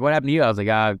 And he was like, what happened to you? I was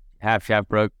like, half shaft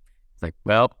broke. It's like,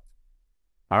 well,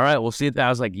 all right, we'll see. I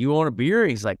was like, you want a beer?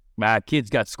 He's like, my kid's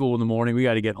got school in the morning. We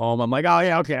got to get home. I'm like, oh,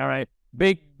 yeah, okay, all right.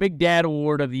 Big dad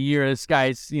award of the year. This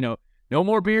guy's, no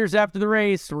more beers after the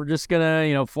race. We're just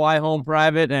gonna, fly home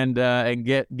private and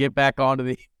get back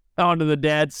onto the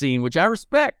dad scene, which I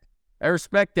respect. I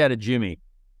respect that of Jimmy.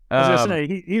 I was gonna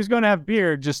say he's gonna have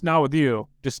beer, just not with you.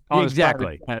 Just on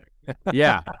exactly.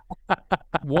 Yeah.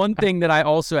 One thing that I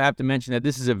also have to mention, that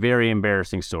this is a very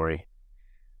embarrassing story.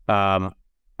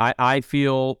 I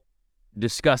feel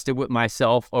disgusted with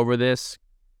myself over this.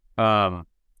 We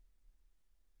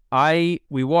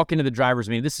walk into the driver's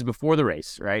meeting. This is before the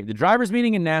race, right? The driver's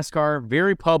meeting in NASCAR,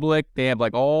 very public. They have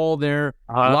like all their,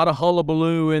 a lot of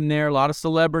hullabaloo in there, a lot of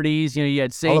celebrities. You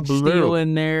had Sage Steele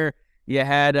in there. You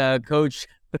had Coach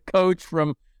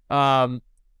from why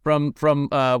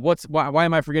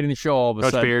am I forgetting the show all of a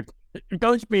sudden? Beard.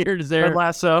 Coach Beard is there. Ted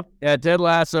Lasso. Yeah, Ted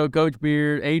Lasso, Coach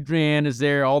Beard, Adrienne is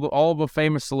there, all the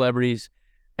famous celebrities.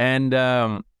 And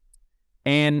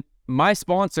my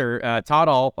sponsor, Todd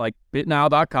All, like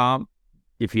bitnow.com.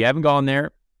 If you haven't gone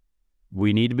there,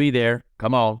 we need to be there.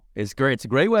 Come on. It's great. It's a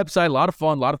great website, a lot of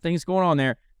fun, a lot of things going on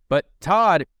there. But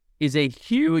Todd is a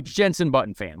huge Jenson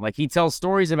Button fan. Like, he tells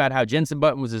stories about how Jenson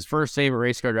Button was his first favorite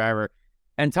race car driver.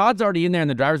 And Todd's already in there in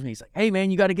the driver's meeting. He's like, hey,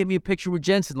 man, you got to get me a picture with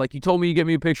Jenson. Like, you told me you get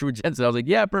me a picture with Jenson. I was like,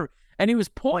 yeah, perfect. And he was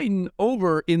pointing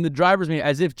over in the driver's meeting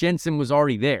as if Jenson was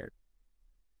already there.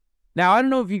 Now, I don't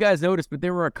know if you guys noticed, but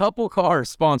there were a couple cars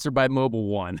sponsored by Mobil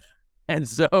 1. And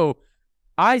so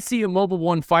I see a Mobil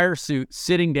 1 fire suit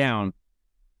sitting down,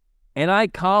 and I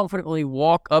confidently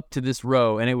walk up to this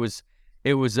row, and it was a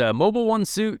Mobil 1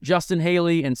 suit, Justin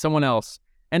Haley, and someone else.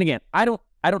 And again, I don't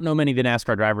know many of the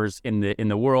NASCAR drivers in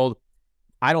the world.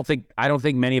 I don't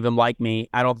think many of them like me.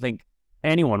 I don't think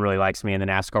anyone really likes me in the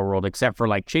NASCAR world, except for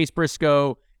like Chase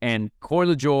Briscoe and Coy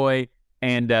LaJoie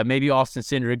and maybe Austin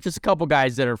Cindric, just a couple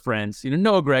guys that are friends.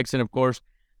 Noah Gragson, of course.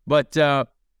 But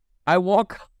I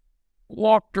walk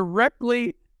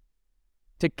directly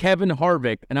to Kevin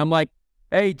Harvick, and I'm like,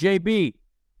 hey, JB.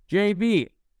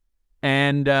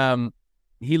 And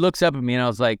he looks up at me, and I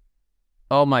was like,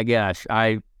 oh my gosh,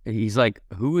 I he's like,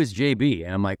 who is JB?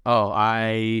 And I'm like,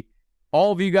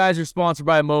 all of you guys are sponsored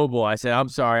by Mobil. I said, I'm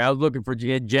sorry, I was looking for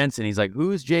Jensen. He's like,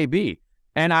 who is JB?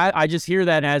 And I just hear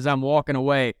that as I'm walking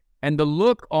away. And the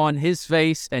look on his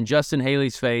face and Justin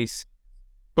Haley's face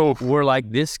were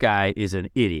like, this guy is an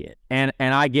idiot. And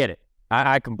I get it.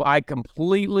 I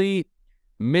completely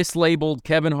mislabeled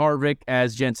Kevin Harvick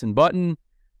as Jensen Button.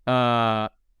 I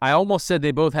almost said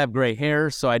they both have gray hair,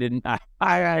 so I didn't.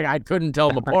 I couldn't tell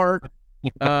them apart.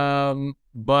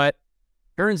 But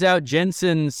turns out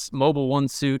Jensen's Mobil 1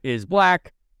 suit is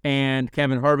black, and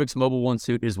Kevin Harvick's Mobil 1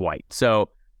 suit is white. So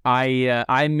I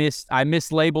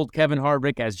mislabeled Kevin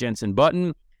Harvick as Jensen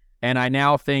Button, and I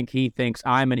now think he thinks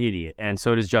I'm an idiot, and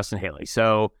so does Justin Haley.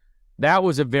 So that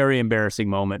was a very embarrassing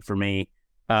moment for me.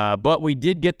 But we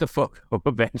did get the photo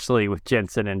eventually with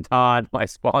Jensen and Todd, my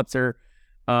sponsor.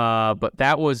 But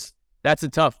that's a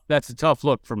tough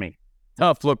look for me.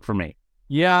 Tough look for me.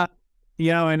 Yeah.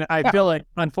 And I feel like,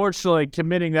 unfortunately,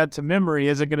 committing that to memory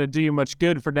isn't going to do you much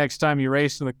good for next time you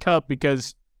race in the Cup,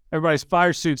 because everybody's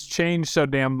fire suits change so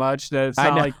damn much that it's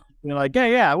not like you're like,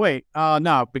 wait,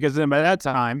 no, because then by that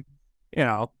time,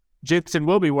 Jensen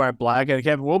will be wearing black and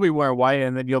Kevin will be wearing white,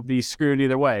 and then you'll be screwed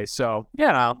either way. So, you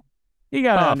got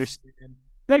to understand.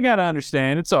 They got to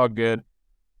understand. It's all good.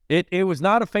 It was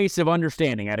not a face of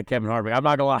understanding out of Kevin Harvick. I'm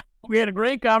not going to lie. We had a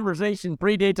great conversation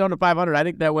pre-Daytona 500. I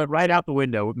think that went right out the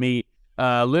window with me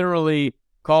literally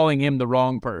calling him the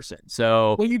wrong person.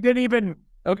 So, well, you didn't even.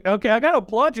 Okay, I got to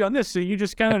applaud you on this. So you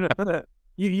just kind of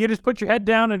you just put your head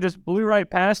down and just blew right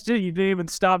past it. You didn't even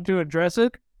stop to address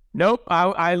it. Nope.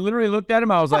 I literally looked at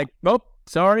him. I was like, nope,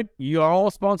 sorry. You are all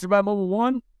sponsored by Mobil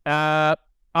 1. I'm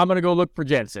going to go look for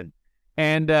Jensen.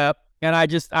 And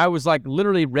I was like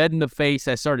literally red in the face.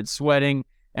 I started sweating,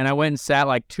 and I went and sat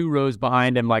like 2 rows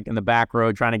behind him, like in the back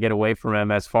row, trying to get away from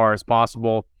him as far as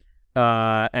possible.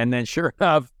 And then sure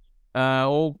enough,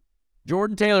 old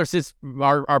Jordan Taylor sits,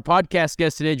 our podcast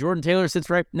guest today, Jordan Taylor sits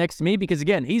right next to me because,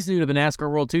 again, he's new to the NASCAR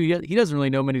world too. He doesn't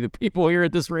really know many of the people here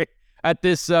at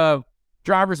this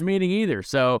drivers meeting either.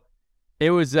 So it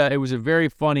was a very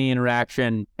funny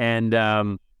interaction,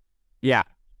 and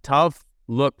tough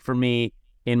look for me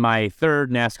in my 3rd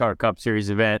NASCAR Cup Series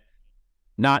event,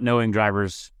 not knowing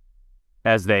drivers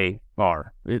as they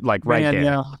are, like right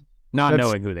there, not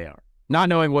knowing who they are, not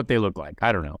knowing what they look like.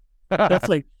 I don't know.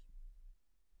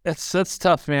 That's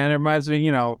tough, man. It reminds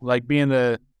me, like being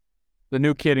the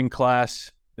new kid in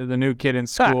class, the new kid in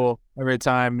school every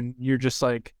time, and you're just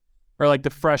like, or like the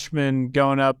freshman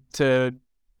going up to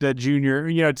the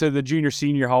junior, to the junior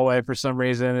senior hallway for some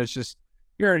reason. It's just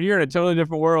you're in a totally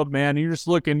different world, man. You're just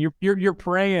looking, you're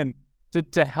praying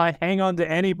to hang on to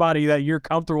anybody that you're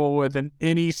comfortable with in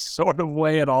any sort of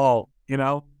way at all,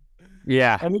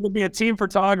 Yeah. And it could be a team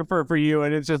photographer for you,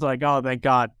 and it's just like, oh, thank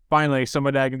God, finally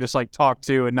somebody I can just like talk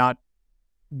to and not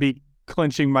be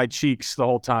clenching my cheeks the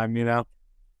whole time,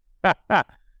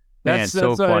 That's so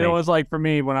what funny. it was like for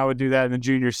me when I would do that in the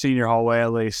junior senior hallway,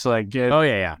 at least. Like,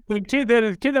 the kid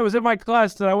that was in my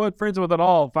class that I wasn't friends with at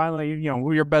all. Finally,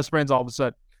 we're your best friends all of a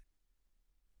sudden.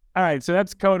 All right, so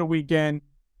that's Coda weekend.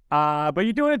 But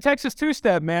you're doing a Texas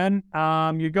two-step, man.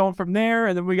 You're going from there,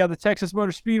 and then we got the Texas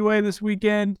Motor Speedway this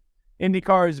weekend.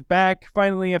 IndyCar is back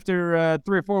finally after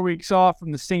 3 or 4 weeks off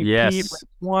from the St. Pete race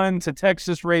 1 to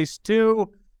Texas race 2.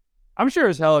 I'm sure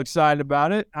as hell excited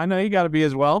about it. I know you got to be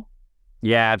as well.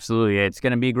 Yeah, absolutely. It's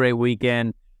going to be a great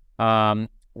weekend.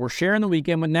 We're sharing the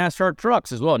weekend with NASCAR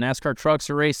trucks as well. NASCAR trucks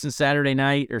are racing Saturday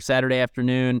night or Saturday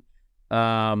afternoon.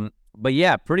 But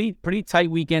yeah, pretty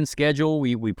tight weekend schedule.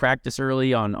 We practice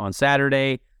early on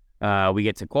Saturday. We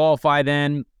get to qualify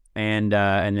then, and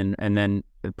then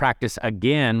practice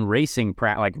again, race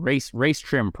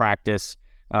trim practice,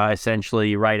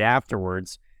 essentially right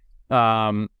afterwards.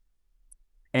 And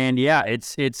yeah,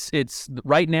 it's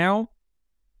right now.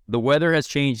 The weather has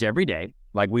changed every day.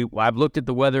 I've looked at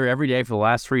the weather every day for the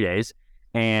last 3 days,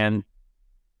 and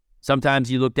sometimes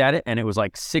you looked at it and it was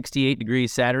like 68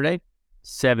 degrees Saturday,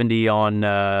 70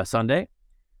 on Sunday.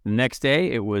 The next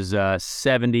day it was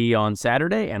 70 on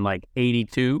Saturday and like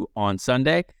 82 on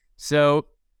Sunday. So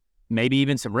maybe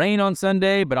even some rain on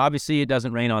Sunday, but obviously it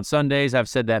doesn't rain on Sundays. I've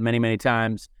said that many, many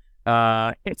times.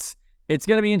 It's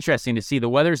going to be interesting to see. The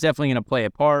weather's definitely going to play a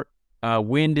part.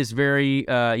 Wind is very,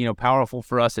 powerful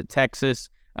for us at Texas.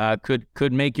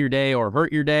 Could make your day or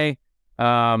hurt your day.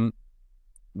 But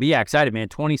yeah, excited, man.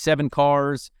 27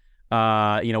 cars.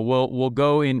 We'll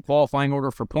go in qualifying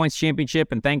order for points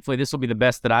championship, and thankfully this will be the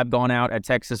best that I've gone out at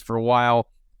Texas for a while,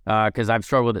 because I've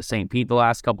struggled at St. Pete the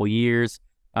last couple years.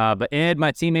 But Ed,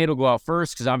 my teammate, will go out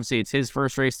first because obviously it's his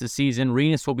first race this season.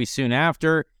 Renus will be soon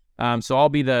after. So I'll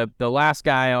be the last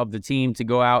guy of the team to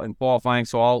go out in qualifying.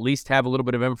 So I'll at least have a little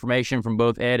bit of information from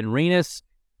both Ed and Renus.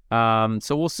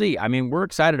 So we'll see. I mean, we're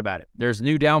excited about it. There's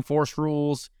new downforce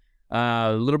rules,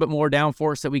 a little bit more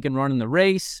downforce that we can run in the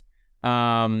race,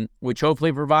 which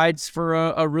hopefully provides for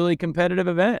a really competitive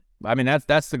event. I mean,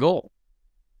 that's the goal.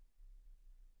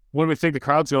 What do we think the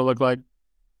crowd's going to look like?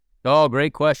 Oh,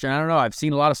 great question. I don't know. I've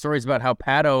seen a lot of stories about how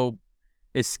Pato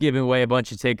is giving away a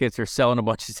bunch of tickets or selling a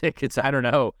bunch of tickets. I don't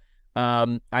know.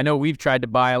 I know we've tried to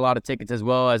buy a lot of tickets as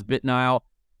well as BitNile.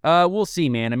 We'll see,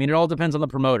 man. I mean, it all depends on the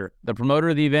promoter. The promoter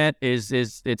of the event is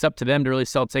it's up to them to really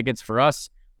sell tickets. For us,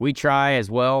 we try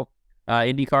as well.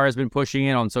 IndyCar has been pushing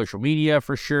it on social media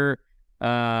for sure.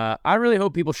 I really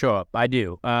hope people show up. I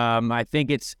do. I think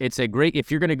it's a great,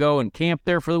 if you're going to go and camp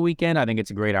there for the weekend, I think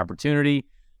it's a great opportunity.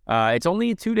 It's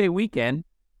only a 2-day weekend,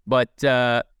 but,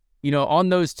 on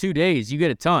those 2 days, you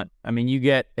get a ton. I mean, you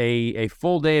get a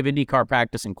full day of IndyCar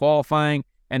practice and qualifying,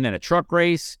 and then a truck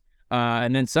race.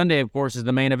 And then Sunday, of course, is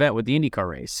the main event with the IndyCar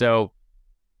race. So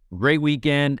great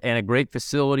weekend and a great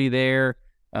facility there.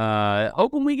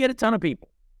 Hoping we get a ton of people,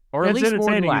 or at least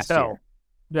more than last year.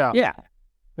 Yeah.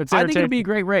 I think it'll be a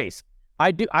great race.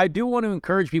 I do want to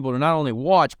encourage people to not only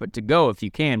watch, but to go if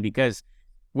you can, because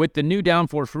with the new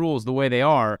downforce rules the way they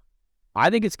are, I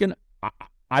think it's going to,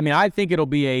 I think it'll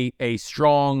be a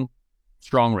strong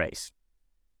race.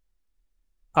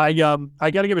 I got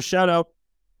to give a shout out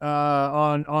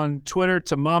on Twitter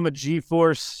to Mama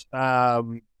G-Force, a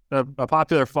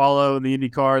popular follow in the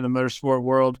IndyCar and the motorsport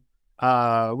world,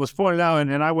 was pointed out,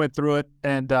 and I went through it,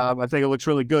 and I think it looks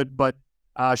really good, but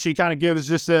she kind of gives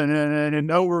just an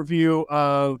overview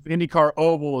of IndyCar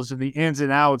ovals and the ins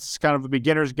and outs, kind of a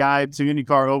beginner's guide to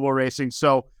IndyCar oval racing.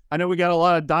 So I know we got a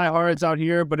lot of diehards out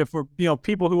here, but if we're,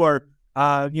 people who are,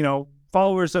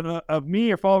 followers of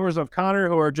me or followers of Connor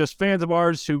who are just fans of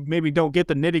ours who maybe don't get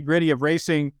the nitty gritty of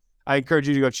racing, I encourage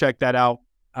you to go check that out.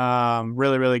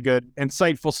 Really, really good,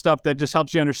 insightful stuff that just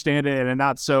helps you understand it in a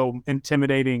not so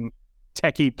intimidating,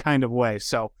 techie kind of way.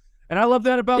 So. And I love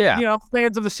that about,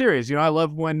 fans of the series. I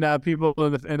love when people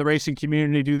in the racing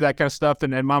community do that kind of stuff.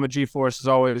 And Mama G-Force is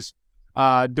always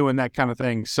doing that kind of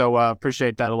thing. So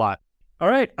appreciate that a lot. All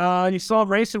right. You saw him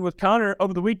racing with Connor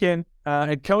over the weekend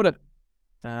at COTA.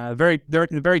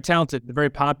 Very talented, very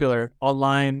popular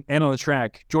online and on the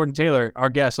track. Jordan Taylor, our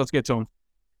guest. Let's get to him.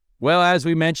 Well, as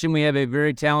we mentioned, we have a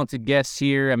very talented guest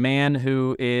here, a man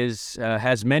who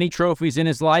has many trophies in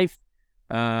his life.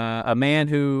 A man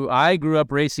who I grew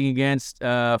up racing against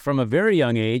from a very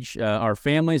young age. Our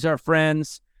families are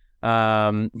friends.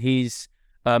 He's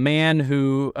a man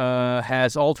who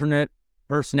has alternate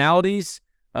personalities,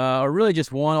 or really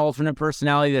just one alternate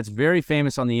personality that's very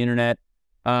famous on the internet.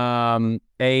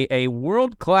 A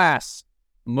world-class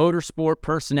motorsport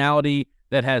personality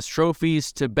that has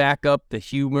trophies to back up the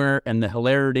humor and the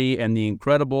hilarity and the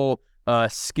incredible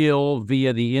skill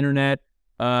via the internet.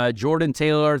 Jordan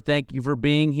Taylor, thank you for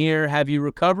being here. Have you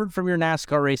recovered from your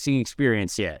NASCAR racing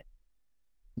experience yet?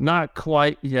 Not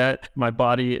quite yet. My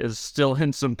body is still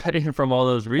in some pain from all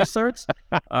those restarts.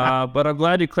 But I'm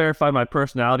glad you clarified my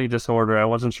personality disorder. I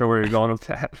wasn't sure where you're going with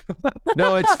that.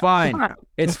 No, it's fine.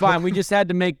 It's fine. We just had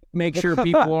to make sure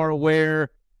people are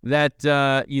aware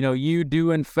that, you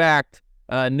do, in fact,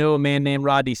 know a man named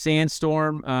Rodney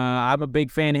Sandstorm. I'm a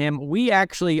big fan of him. We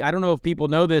actually, I don't know if people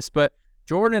know this, but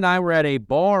Jordan and I were at a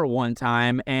bar one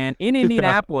time and in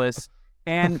Indianapolis,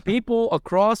 and people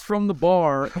across from the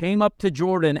bar came up to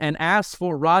Jordan and asked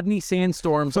for Rodney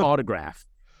Sandstorm's autograph.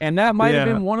 And that might have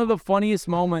been one of the funniest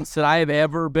moments that I have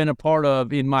ever been a part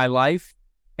of in my life.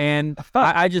 And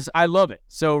I love it.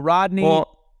 So Rodney,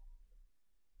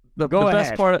 the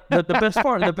best part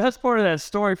of that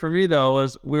story for me though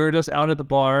was we were just out at the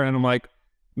bar and I'm like,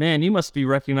 man, you must be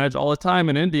recognized all the time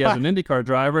in Indy as an IndyCar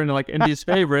driver and like Indy's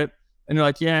favorite. And you're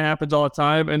like, yeah, it happens all the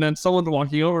time. And then someone's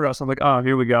walking over to us. I'm like, oh,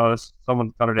 here we go. It's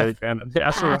someone Connor Daly fan. They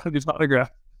asked for Rodney's autograph.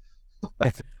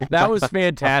 That was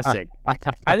fantastic. I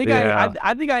think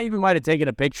I even might have taken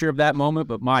a picture of that moment.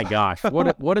 But my gosh,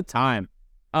 what a time!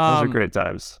 Those are great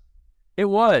times. It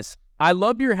was. I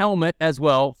love your helmet as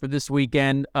well for this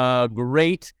weekend.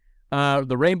 Great,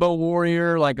 the Rainbow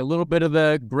Warrior, like a little bit of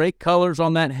the great colors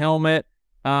on that helmet.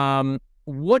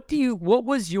 What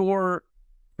was your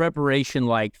preparation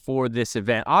like for this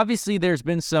event? Obviously there's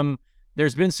been some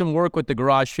work with the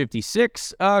Garage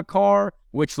 56 car,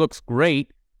 which looks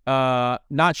great.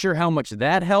 Not sure how much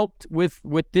that helped with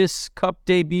this Cup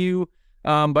debut,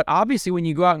 but obviously when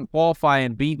you go out and qualify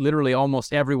and beat literally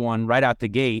almost everyone right out the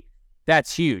gate,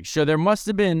 that's huge. So there must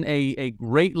have been a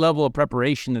great level of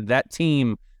preparation that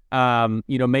team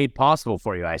made possible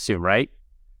for you, I assume, right?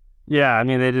 Yeah, I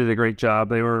mean, they did a great job.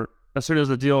 They were, as soon as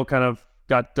the deal kind of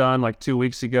got done like 2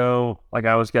 weeks ago, like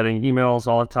I was getting emails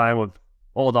all the time with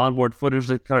old onboard footage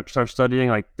to kind of start studying,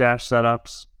 like dash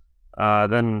setups.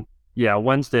 Then, yeah,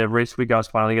 Wednesday of race week, I was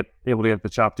finally able to get the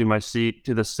chop through my seat,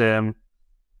 to the sim,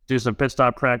 do some pit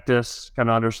stop practice, kind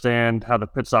of understand how the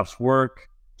pit stops work.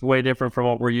 It's way different from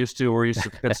what we're used to. We're used to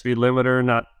pit speed limiter,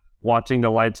 not watching the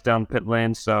lights down pit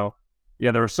lane. So,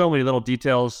 yeah, there were so many little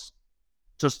details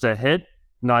just to hit,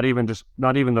 not even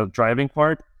the driving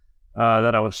part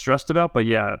that I was stressed about. But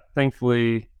yeah,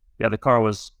 thankfully, yeah, the car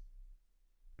was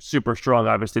super strong.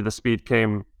 Obviously, the speed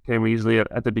came easily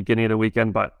at the beginning of the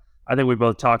weekend, but I think we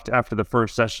both talked after the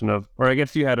first session or I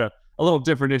guess you had a little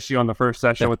different issue on the first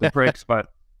session with the brakes, but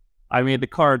I mean, the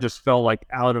car just felt like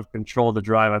out of control to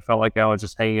drive. I felt like I was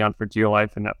just hanging on for dear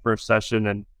life in that first session.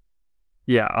 And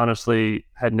yeah, honestly,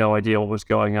 had no idea what was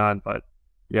going on. But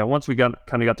yeah, once we got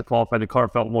to qualify, the car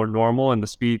felt more normal and the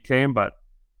speed came. But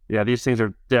yeah, these things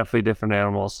are definitely different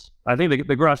animals. I think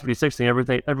the Garage 56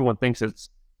 thing, everyone thinks it's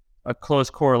a close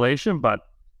correlation, but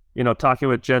you know, talking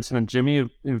with Jensen and Jimmy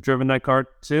who've driven that car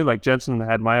too, like Jensen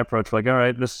had my approach, like, all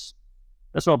right, this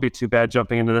won't be too bad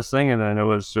jumping into this thing. And then it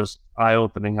was just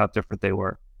eye-opening how different they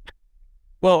were.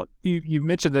 Well, you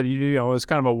mentioned that, you know, it was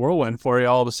kind of a whirlwind for you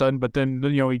all of a sudden, but then,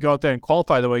 you know, you go out there and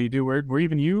qualify the way you do. Were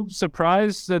even you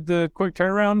surprised at the quick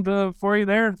turnaround for you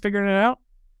there and figuring it out?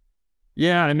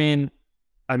 Yeah, I mean,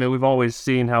 we've always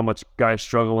seen how much guys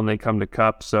struggle when they come to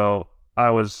Cup, so I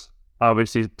was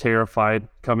obviously terrified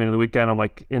coming into the weekend. I'm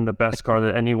like in the best car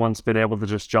that anyone's been able to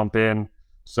just jump in.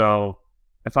 So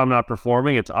if I'm not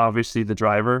performing, it's obviously the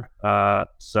driver.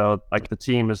 So like the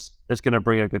team is going to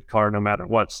bring a good car no matter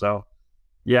what. So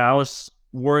yeah, I was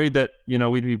worried that, you know,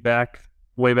 we'd be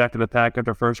way back in the pack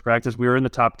after first practice. We were in the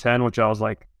top 10, which I was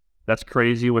like, that's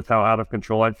crazy with how out of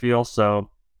control I feel.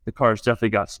 So the car's definitely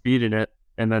got speed in it.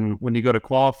 And then when you go to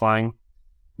qualifying,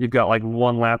 you've got like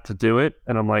 1 lap to do it.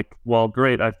 And I'm like, well,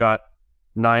 great. I've got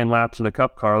 9 laps in the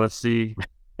Cup car. Let's see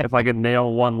if I can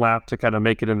nail 1 lap to kind of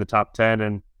make it in the top 10.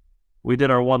 And we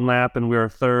did our 1 lap and we were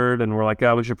third, and we're like,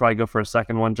 oh, we should probably go for a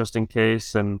second one just in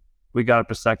case. And we got up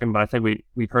to second, but I think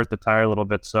we hurt the tire a little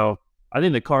bit. So I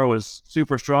think the car was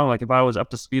super strong. Like if I was up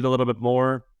to speed a little bit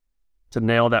more to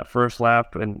nail that first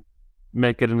lap and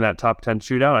make it in that top 10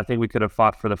 shootout, I think we could have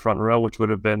fought for the front row, which would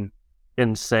have been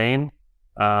insane.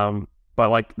 But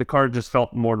like the car just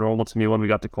felt more normal to me when we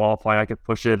got to qualify. I could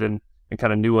push it and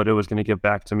kind of knew what it was going to give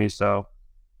back to me. So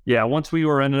yeah, once we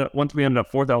ended up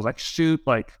fourth, I was like, shoot,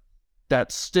 like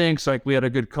that stinks. Like we had a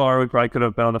good car. We probably could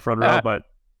have been on the front row, but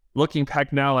looking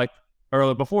back now, like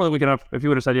early before the weekend, if you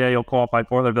would have said, yeah, you'll qualify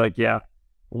fourth, I'd be like, yeah,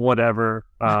 whatever.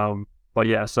 But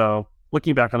yeah, so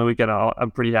looking back on the weekend,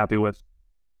 I'm pretty happy with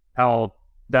how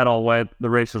that all went. The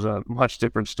race was a much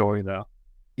different story though.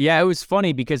 Yeah, it was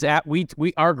funny because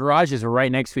our garages were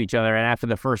right next to each other, and after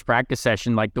the first practice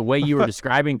session, like the way you were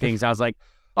describing things, I was like,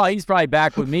 oh, he's probably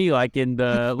back with me, like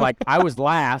I was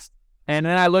last. And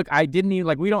then I didn't even,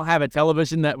 like, we don't have a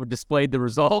television that would display the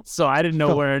results, so I didn't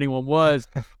know where anyone was.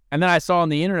 And then I saw on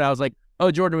the internet, I was like, oh,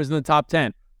 Jordan was in the top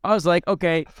 10. I was like,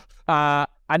 okay, now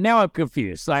I'm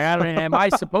confused. Like, am I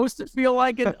supposed to feel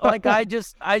like it? Like I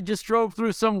just drove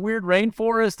through some weird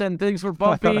rainforest and things were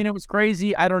bumpy and it was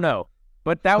crazy. I don't know.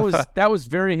 But that was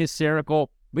very hysterical.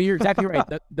 But you're exactly right.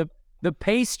 The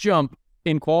pace jump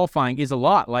in qualifying is a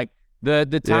lot. Like the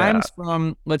times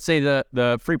from, let's say,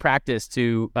 the free practice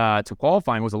to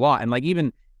qualifying was a lot. And like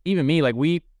even me, like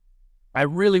I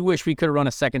really wish we could have run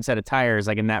a second set of tires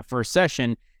like in that first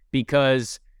session,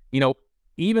 because, you know,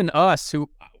 even us who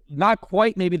not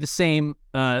quite maybe the same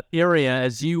area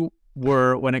as you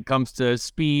were when it comes to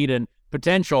speed and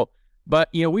potential. But,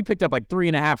 you know, we picked up like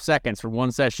 3.5 seconds from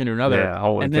one session to another. Yeah,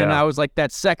 and then I was like,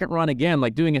 that second run again,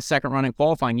 like doing a second run in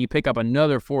qualifying, you pick up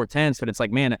another 4/10. But it's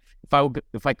like, man,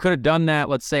 if I could have done that,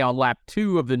 let's say on lap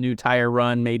 2 of the new tire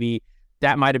run, maybe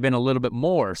that might have been a little bit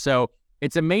more. So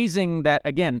it's amazing that,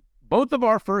 again, both of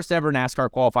our first ever NASCAR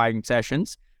qualifying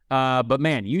sessions. But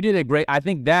man, you did a great, I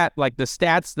think that like the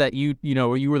stats that you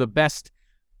were the best,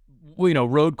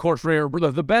 road course racer,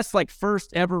 the best like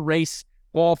first ever race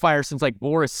qualifier since like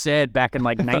Boris said back in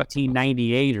like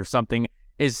 1998 or something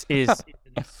is an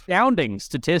astounding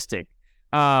statistic.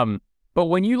 But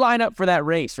when you line up for that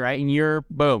race, right, and you're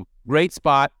boom, great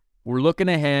spot, we're looking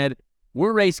ahead,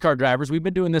 we're race car drivers, we've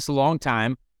been doing this a long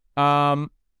time.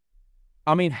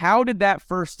 I mean, how did that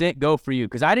first stint go for you?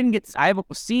 Because I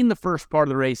haven't seen the first part of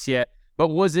the race yet, but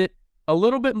was it a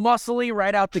little bit muscly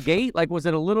right out the gate? Like, was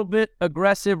it a little bit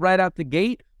aggressive right out the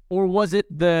gate? Or was it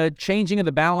the changing of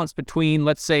the balance between,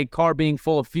 let's say, car being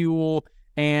full of fuel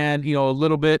and, a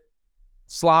little bit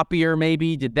sloppier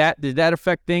maybe? Did that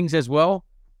affect things as well?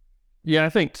 Yeah, I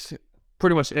think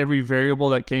pretty much every variable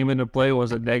that came into play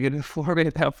was a negative for me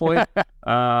at that point.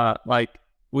 Like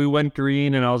we went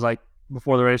green and I was like,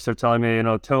 before the race, they're telling me,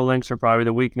 toe links are probably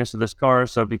the weakness of this car,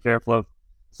 so be careful of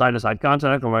side-to-side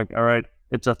contact. I'm like, all right,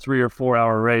 it's a 3 or 4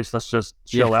 hour race. Let's just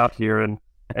chill out here and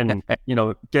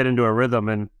get into a rhythm.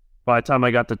 And by the time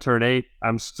I got to turn 8,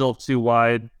 I'm still too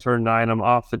wide. Turn 9, I'm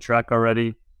off the track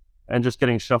already and just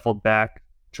getting shuffled back,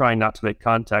 trying not to make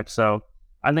contact. So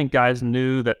I think guys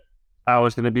knew that I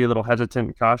was going to be a little hesitant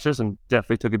and cautious and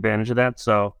definitely took advantage of that.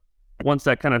 So once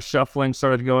that kind of shuffling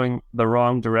started going the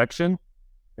wrong direction,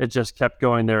 it just kept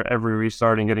going there every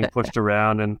restart and getting pushed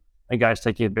around and guys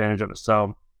taking advantage of it.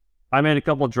 So I made a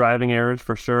couple of driving errors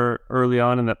for sure early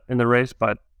on in the race,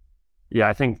 but yeah,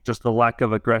 I think just the lack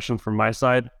of aggression from my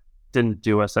side didn't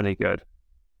do us any good.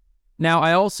 Now,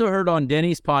 I also heard on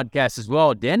Denny's podcast as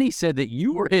well, Denny said that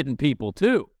you were hitting people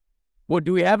too. Well,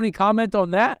 do we have any comment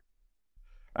on that?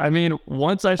 I mean,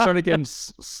 once I started getting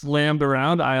slammed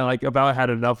around, I about had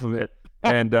enough of it.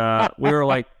 And we were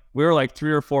like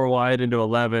 3 or 4 wide into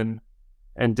 11,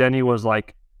 and Denny was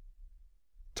like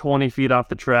 20 feet off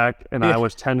the track, and I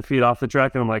was 10 feet off the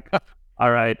track, and I'm like,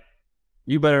 all right,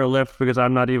 you better lift because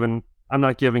I'm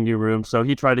not giving you room. So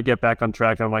he tried to get back on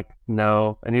track, and I'm like,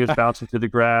 no. And he was bouncing through the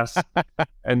grass.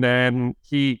 And then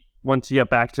once he got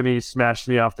back to me, smashed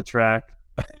me off the track.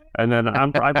 And then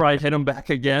I probably hit him back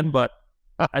again, but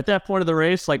at that point of the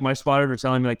race, like my spotters were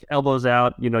telling me, like, elbows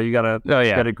out, you gotta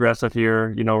get aggressive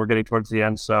here. We're getting towards the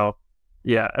end. So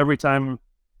yeah, every time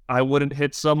I wouldn't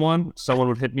hit someone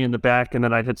would hit me in the back, and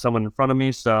then I'd hit someone in front of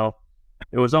me. So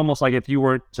it was almost like if you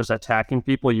weren't just attacking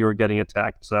people, you were getting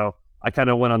attacked. So I kind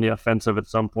of went on the offensive at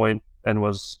some point and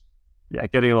was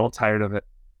getting a little tired of it.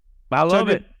 I love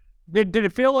it. Did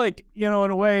it feel like, in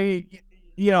a way,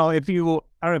 I don't know if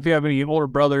you have any older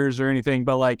brothers or anything,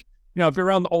 but like, if you're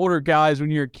around the older guys when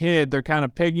you're a kid, they're kind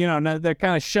of they're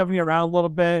kind of shoving you around a little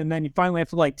bit, and then you finally have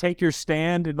to like take your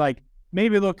stand, and like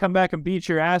maybe they'll come back and beat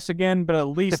your ass again, but at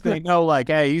least they know like,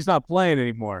 hey, he's not playing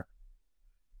anymore.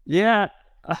 Yeah,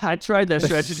 I tried that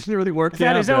stretch. It didn't really work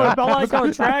out. Is that what it felt like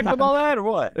on track with all that, or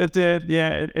what? It did,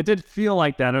 yeah. It did feel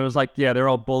like that. It was like, yeah, they're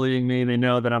all bullying me. They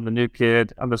know that I'm the new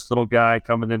kid. I'm this little guy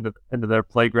coming into their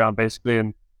playground, basically,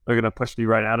 and they're going to push me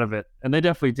right out of it. And they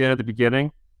definitely did at the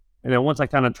beginning. And then once I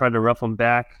kind of tried to rough them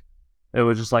back, it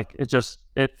was just like, it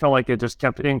felt like it just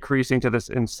kept increasing to this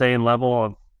insane level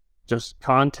of just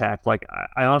contact. Like,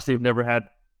 I honestly have never had,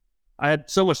 I had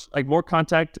so much, like, more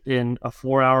contact in a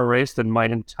 4-hour race than my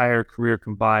entire career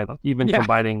combined, like, even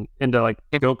combining into, like,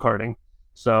 go-karting.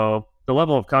 So the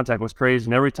level of contact was crazy.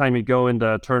 And every time you go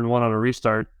into turn 1 on a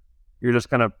restart, you're just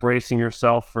kind of bracing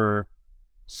yourself for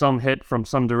some hit from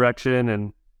some direction,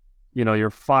 and you're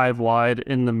 5 wide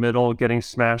in the middle, getting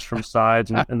smashed from sides,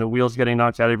 and the wheels getting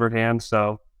knocked out of your hands.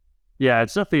 So, yeah,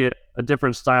 it's definitely a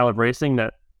different style of racing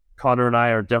that Connor and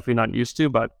I are definitely not used to.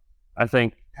 But I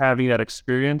think having that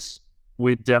experience,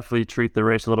 we'd definitely treat the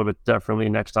race a little bit differently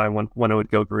next time when it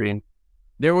would go green.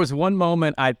 There was one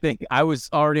moment, I think I was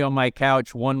already on my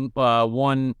couch, one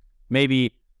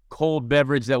maybe cold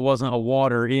beverage that wasn't a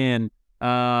water in.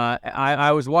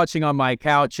 I was watching on my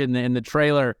couch in the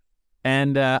trailer.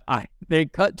 And they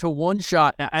cut to one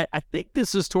shot. I think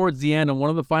this is towards the end on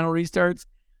one of the final restarts,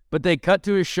 but they cut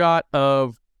to a shot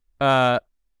of the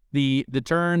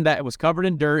turn that was covered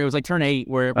in dirt. It was like turn 8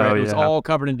 where it was all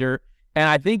covered in dirt. And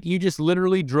I think you just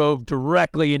literally drove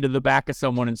directly into the back of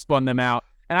someone and spun them out.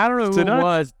 And I don't know who it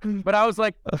was, but I was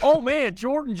like, oh man,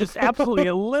 Jordan just absolutely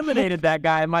eliminated that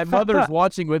guy. And my mother's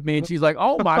watching with me, and she's like,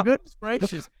 oh my goodness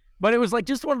gracious. But it was like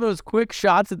just one of those quick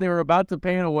shots that they were about to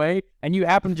pan away, and you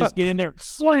happen to just get in there,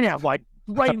 slam, like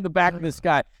right in the back of this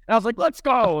guy. And I was like, let's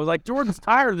go. I was like, Jordan's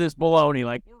tired of this baloney.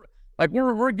 Like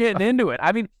we're getting into it.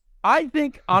 I mean, I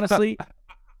think, honestly,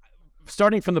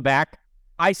 starting from the back,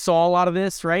 I saw a lot of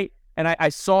this, right? And I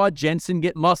saw Jensen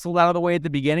get muscled out of the way at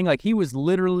the beginning. Like, he was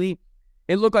literally,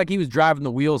 it looked like he was driving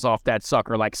the wheels off that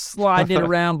sucker, like sliding it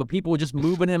around, but people were just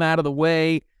moving him out of the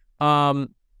way. I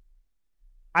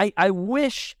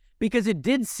wish, because it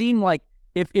did seem like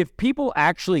if people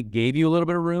actually gave you a little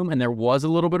bit of room and there was a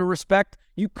little bit of respect,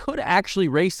 you could actually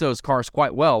race those cars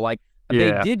quite well. Like,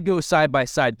 they did go side by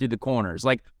side through the corners.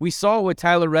 Like, we saw with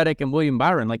Tyler Reddick and William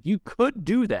Byron, like, you could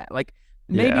do that. Like,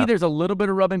 maybe there's a little bit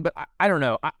of rubbing, but I don't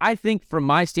know. I think from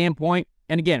my standpoint,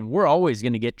 and again, we're always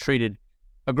going to get treated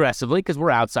aggressively because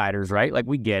we're outsiders, right? Like,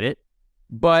 we get it.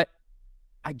 But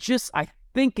I just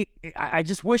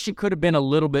wish it could have been a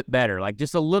little bit better, like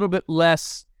just a little bit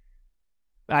less,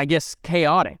 I guess,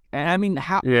 chaotic. And I mean,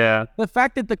 the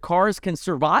fact that the cars can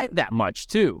survive that much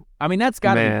too. I mean, that's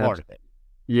got to be part of it.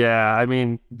 Yeah, I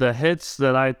mean, the hits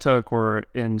that I took were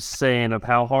insane of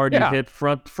how hard you hit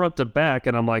front to back,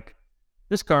 and I'm like,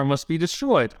 this car must be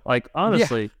destroyed. Like,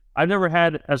 honestly, I've never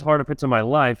had as hard of hits in my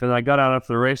life, and I got out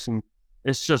after the race, and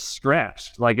it's just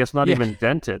scratched. Like, it's not even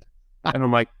dented. And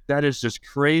I'm like, that is just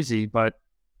crazy. But,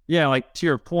 yeah, like, to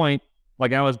your point,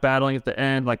 like, I was battling at the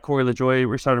end, like, Corey LaJoie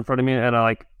restarted in front of me, and I,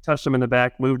 like, touched him in the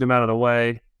back, moved him out of the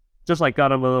way, just, like,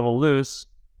 got him a little loose,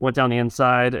 went down the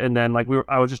inside, and then, like,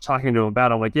 I was just talking to him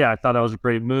about it. I'm like, yeah, I thought that was a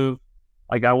great move.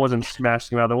 Like, I wasn't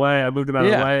smashing him out of the way. I moved him out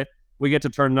of the way. We get to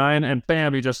turn 9, and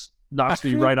bam, he just knocks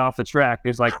me right off the track.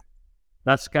 He's like,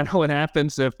 that's kind of what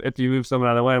happens if you move someone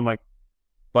out of the way. I'm like,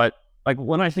 but like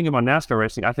when I think about NASCAR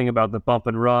racing, I think about the bump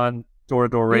and run,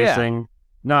 door-to-door racing,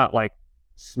 not like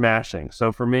smashing.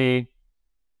 So for me,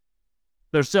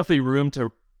 there's definitely room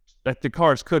to, like, the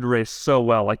cars could race so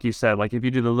well, like you said. Like if you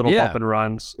do the little bump and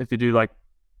runs, if you do like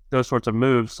those sorts of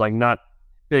moves, like not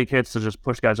big hits to just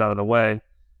push guys out of the way,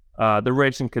 the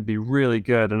racing could be really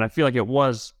good. And I feel like it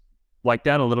was like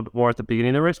that a little bit more at the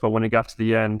beginning of the race, but when it got to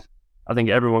the end, I think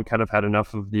everyone kind of had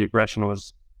enough of the aggression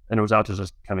and it was out to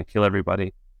just kind of kill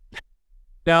everybody.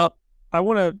 Now, I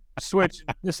want to switch.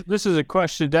 This is a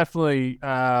question definitely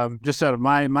just out of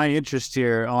my interest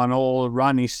here on old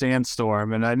Rodney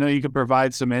Sandstorm, and I know you could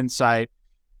provide some insight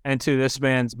into this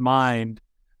man's mind.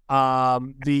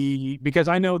 Because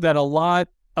I know that a lot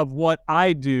of what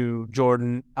I do,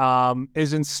 Jordan,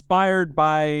 is inspired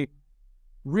by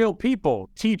real people,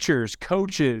 teachers,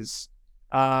 coaches,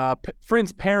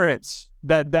 friends, parents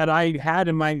that I had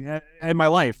in my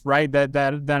life, right? That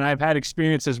I've had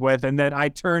experiences with, and that I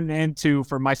turned into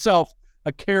for myself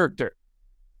a character.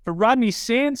 For Rodney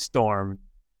Sandstorm,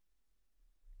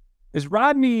 is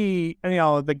Rodney,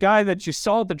 the guy that you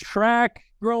saw at the track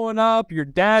growing up, your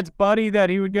dad's buddy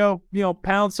that he would go,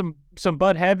 pound some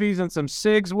Bud Heavies and some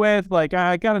cigs with? Like,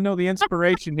 I got to know the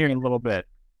inspiration here a little bit.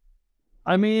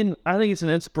 I mean, I think it's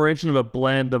an inspiration of a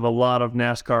blend of a lot of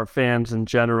NASCAR fans in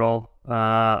general.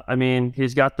 I mean,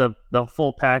 he's got the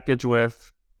full package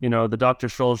with, the Dr.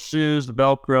 Scholl's shoes, the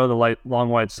Velcro, the light, long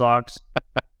white socks,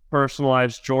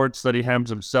 personalized jorts that he hems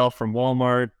himself from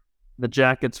Walmart, the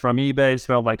jackets from eBay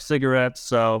smell like cigarettes.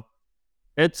 So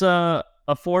it's a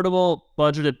affordable,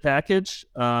 budgeted package.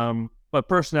 But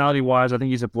personality-wise, I think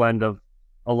he's a blend of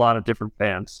a lot of different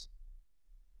fans.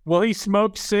 Will he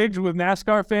smoke cigs with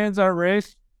NASCAR fans on a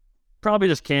race? Probably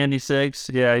just candy cigs.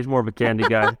 Yeah, he's more of a candy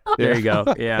guy. There you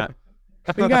go. Yeah.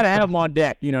 You got to have them on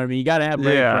deck. You know what I mean? You got to have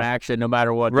ready for action no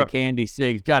matter what. The candy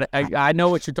cigs. I know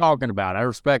what you're talking about. I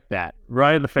respect that.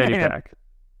 Right in the fanny pack.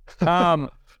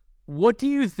 What do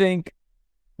you think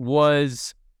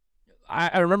was...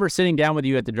 I remember sitting down with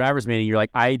you at the driver's meeting. You're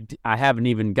like, I haven't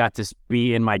even got to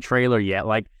be in my trailer yet.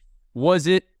 Like, was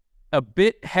it a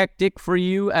bit hectic for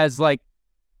you as like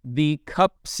the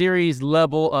Cup Series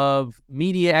level of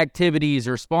media activities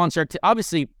or sponsor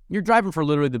obviously you're driving for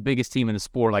literally the biggest team in the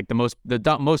sport, like the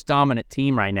most dominant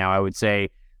team right now, I would say.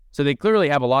 So they clearly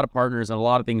have a lot of partners and a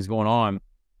lot of things going on.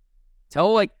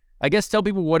 Tell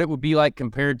people what it would be like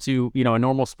compared to, a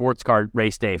normal sports car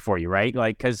race day for you, right?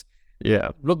 Like, because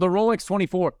the Rolex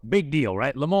 24, big deal,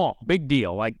 right? Le Mans, big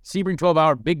deal. Like Sebring 12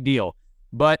 Hour, big deal.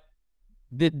 But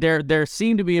there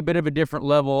seemed to be a bit of a different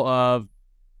level of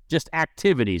just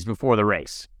activities before the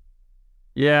race.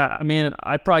 Yeah, I mean,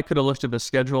 I probably could have looked at the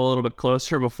schedule a little bit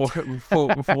closer before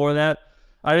that.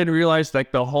 I didn't realize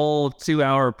like the whole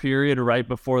 2-hour period right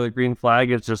before the green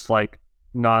flag is just like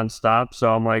nonstop.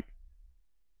 So I'm like,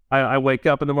 I wake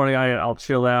up in the morning, I'll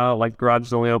chill out. Like garage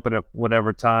is only open at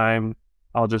whatever time.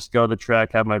 I'll just go to the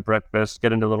track, have my breakfast,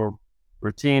 get into a little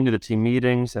routine, do the team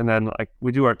meetings, and then like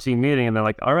we do our team meeting, and they're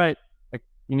like, all right, like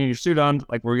you need your suit on,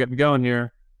 like we're getting going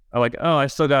here. I'm like, oh, I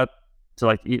still got to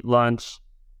like eat lunch,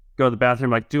 go to the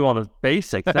bathroom, like do all the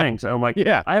basic things. And I'm like,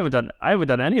 yeah, I haven't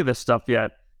done any of this stuff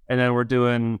yet. And then we're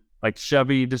doing like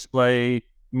Chevy display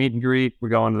meet and greet. We're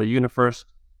going to the UniFirst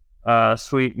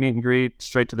suite meet and greet,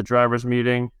 straight to the driver's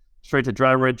meeting, straight to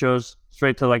driver intros,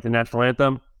 straight to like the national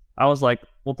anthem. I was like,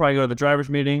 we'll probably go to the driver's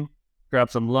meeting, grab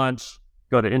some lunch,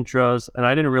 go to intros. And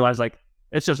I didn't realize like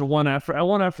it's just one after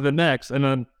the next. And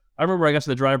then I remember I got to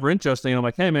the driver intros thing, and I'm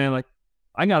like, hey man, like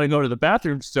I got to go to the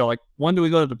bathroom still. Like, when do we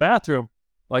go to the bathroom?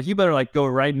 Like, you better, like, go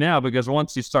right now, because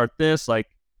once you start this, like,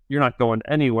 you're not going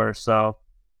anywhere. So,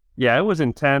 yeah, it was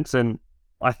intense. And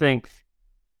I think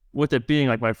with it being,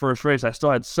 like, my first race, I still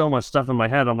had so much stuff in my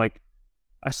head. I'm like,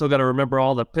 I still got to remember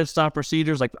all the pit stop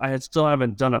procedures. Like, still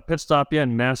haven't done a pit stop yet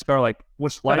in NASCAR. Like,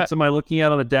 which lights am I looking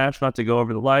at on the dash not to go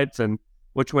over the lights? And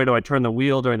which way do I turn the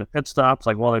wheel during the pit stops,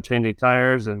 like, while they're changing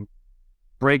tires? And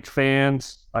brake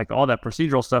fans, like, all that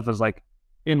procedural stuff is, like,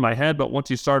 in my head. But once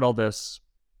you start all this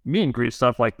meet and greet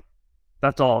stuff, like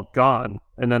that's all gone.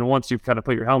 And then once you've kind of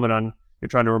put your helmet on, you're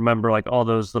trying to remember like all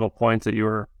those little points that you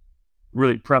were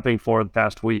really prepping for the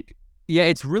past week. Yeah,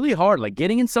 it's really hard. Like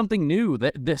getting in something new.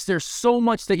 There's so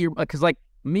much that you're, because like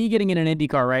me getting in an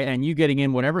IndyCar, right, and you getting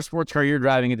in whatever sports car you're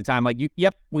driving at the time, like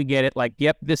yep, we get it. Like,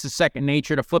 yep, this is second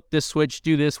nature to flip this switch,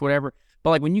 do this, whatever.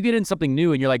 But like when you get in something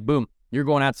new and you're like, boom, you're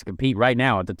going out to compete right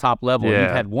now at the top level. Yeah. And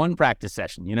you've had one practice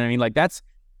session. You know what I mean? Like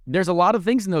there's a lot of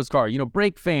things in those cars. You know,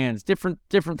 brake fans, different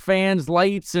fans,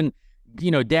 lights, and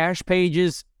dash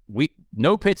pages.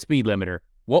 No pit speed limiter.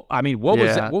 What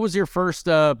was that? What was your first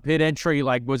pit entry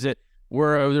like? Was there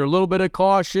a little bit of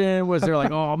caution? Was there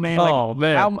like, oh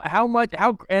man, how much,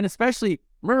 and especially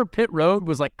remember pit road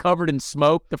was like covered in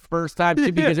smoke the first time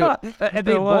too, because they've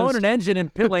blown an engine in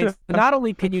pit lanes. Not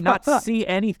only can you not see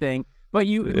anything, but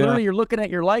literally you're looking at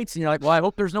your lights and you're like, well, I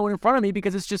hope there's no one in front of me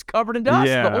because it's just covered in dust.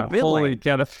 Yeah, the whole pit holy lane.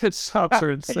 cow, the pit stops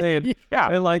are insane. Yeah,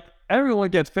 and like everyone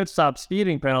gets pit stop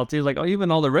speeding penalties. Like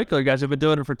even all the regular guys have been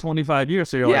doing it for 25 years.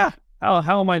 So you're like,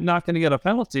 how am I not going to get a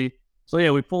penalty? So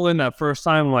yeah, we pulled in that first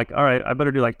time. I'm like, all right, I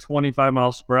better do like 25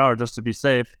 miles per hour just to be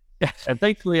safe. And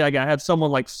thankfully, I had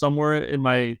someone like somewhere in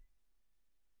my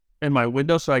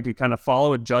window so I could kind of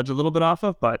follow and judge a little bit off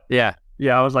of. But yeah,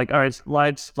 I was like, all right,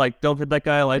 lights, like don't hit that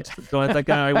guy. Lights, don't hit that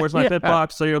guy. All right, where's my pit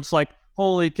box? So you're just like,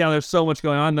 holy cow, there's so much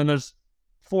going on. And then there's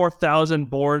 4,000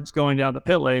 boards going down the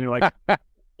pit lane. You're like,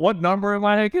 what number am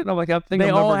I hitting? I'm like, I think they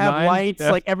I'm all number have 9. lights.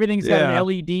 Yeah. Like everything's got an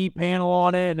LED panel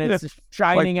on it, and it's just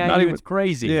shining Like, at you. even, it's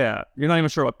crazy. Yeah, you're not even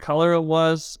sure what color it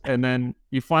was, and then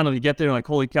you finally get there, and like,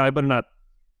 holy cow, I better not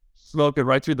smoke it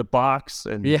right through the box.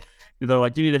 And they're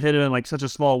like, you need to hit it in like such a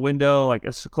small window, like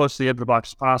as close to the edge of the box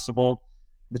as possible.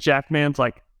 The jack man's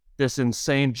like this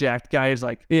insane jacked guy. He's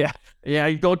like, yeah,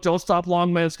 you don't stop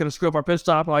long, man. It's gonna screw up our pit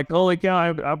stop. I'm like, holy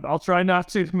cow, I'll try not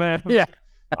to, man. Yeah,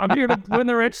 I'm here to win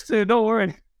the race too. Don't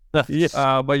worry. But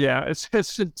yeah, it's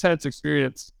an intense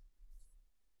experience.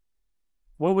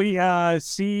 Will we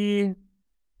see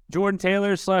Jordan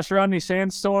Taylor / Rodney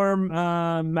Sandstorm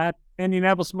at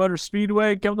Indianapolis Motor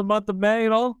Speedway come the month of May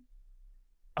at all?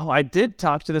 Oh, I did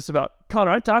talk to this about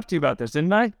Connor. I talked to you about this,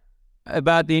 didn't I?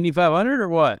 About the Indy 500 or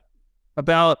what?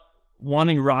 About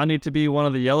wanting Rodney to be one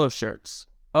of the yellow shirts.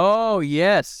 Oh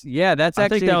yes, yeah, that's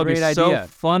actually I think that a great would be idea. so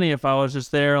funny if I was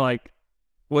just there, like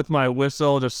with my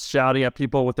whistle, just shouting at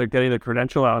people with their getting their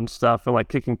credential out and stuff, and like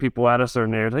kicking people out of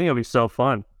certain areas. I think it'll be so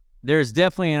fun. There's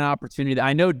definitely an opportunity.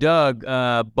 I know Doug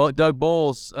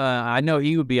Bowles, I know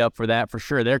he would be up for that for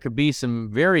sure. There could be some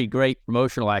very great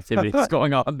promotional activities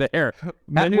going on there.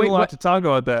 Many will have to talk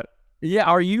about that. Yeah,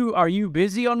 are you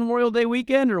busy on Memorial Day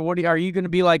weekend, or are you going to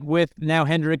be like with now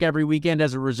Hendrick every weekend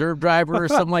as a reserve driver or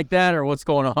something like that, or what's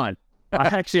going on? I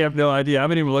actually have no idea. I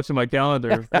haven't even looked at my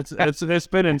calendar. It's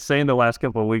been insane the last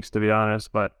couple of weeks, to be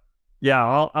honest. But yeah,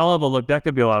 I'll have a look. That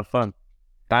could be a lot of fun.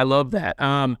 I love that.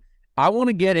 I want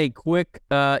to get a quick.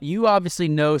 You obviously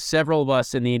know several of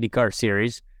us in the IndyCar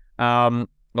series. A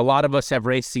lot of us have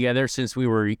raced together since we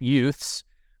were youths.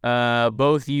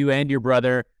 Both you and your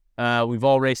brother. We've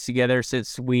all raced together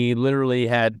since we literally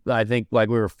had, I think, like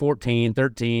we were 14,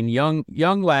 13,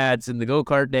 young lads in the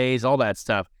go-kart days, all that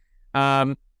stuff.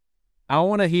 I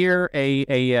want to hear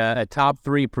a top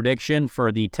 3 prediction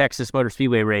for the Texas Motor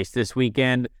Speedway race this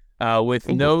weekend with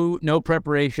no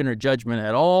preparation or judgment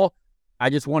at all. I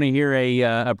just want to hear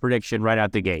a prediction right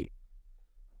out the gate.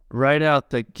 Right out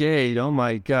the gate. Oh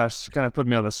my gosh, kind of put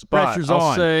me on the spot. Pressure's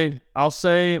on. I'll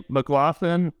say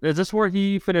McLaughlin. Is this where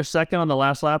he finished second on the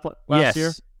last lap last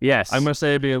year? Yes. I'm going to say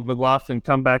it'd be a McLaughlin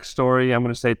comeback story. I'm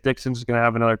going to say Dixon's going to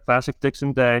have another classic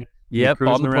Dixon day. Yep,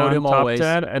 on the podium top always.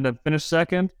 10 and then finish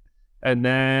second. And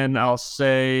then I'll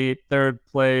say third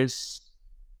place.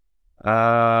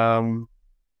 Let's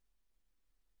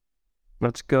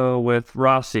go with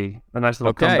Rossi. A nice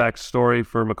little comeback story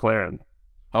for McLaren.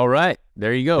 All right,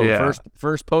 there you go. Yeah.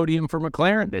 First podium for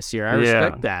McLaren this year. I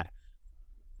respect that.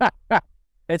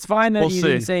 It's fine that you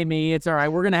didn't say me. It's all right.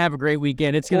 We're gonna have a great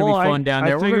weekend. It's gonna be fun down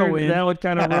there. We're gonna win. That would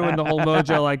kind of ruin the whole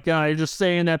mojo. Like, you're just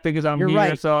saying that because I'm here.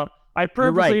 Right. So I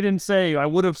purposely didn't say you. I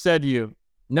would have said you.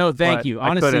 No, thank you.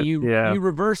 Honestly, you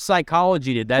reverse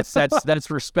psychology did.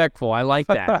 That's respectful. I like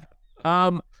that.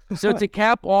 So to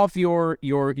cap off your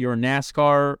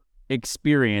NASCAR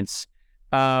experience,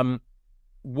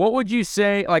 what would you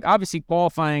say? Like, obviously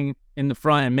qualifying in the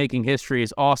front and making history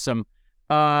is awesome.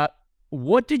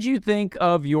 What did you think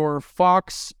of your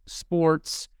Fox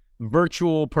Sports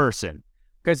virtual person?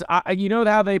 Because you know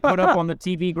how they put up on the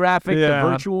TV graphic the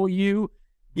virtual you.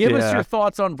 Give us your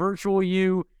thoughts on virtual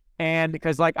you. And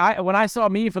because like when I saw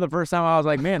me for the first time, I was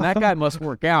like, man, that guy must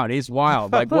work out. He's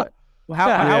wild. Like what?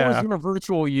 How was your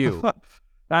virtual you?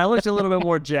 I looked a little bit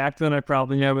more jacked than I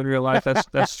probably am in real life.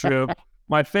 That's true.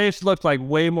 My face looked like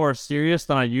way more serious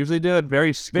than I usually do.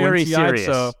 Very squinty-eyed,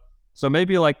 serious. So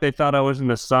maybe like they thought I was in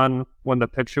the sun when the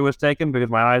picture was taken because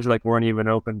my eyes like weren't even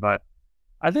open. But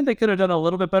I think they could have done a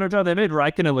little bit better job. They made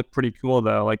Raikkonen look pretty cool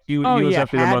though. Like he was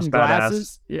definitely the most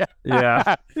badass. Yeah.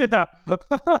 Yeah.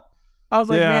 I was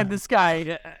like, man, this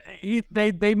guy,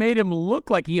 they made him look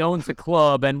like he owns a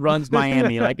club and runs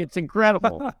Miami. Like, it's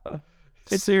incredible.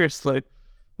 Seriously.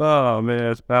 Oh,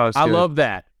 man. That was I good. love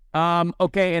that.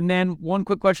 Okay, and then one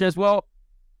quick question as well.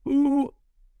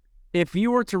 If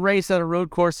you were to race at a road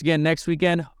course again next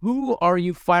weekend, who are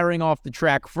you firing off the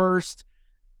track first?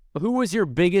 Who was your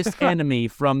biggest enemy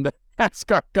from the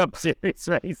NASCAR Cup Series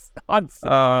race?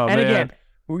 Again,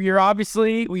 you're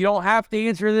obviously, we don't have to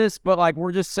answer this, but like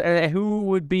we're just who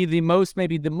would be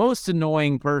maybe the most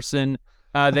annoying person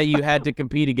that you had to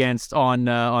compete against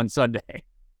on Sunday?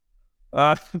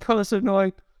 Most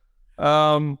annoying.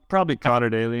 Probably Connor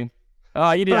Daly.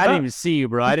 Oh, you did. I didn't even see you,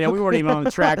 bro. We weren't even on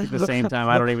the track at the same time.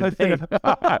 I don't even think.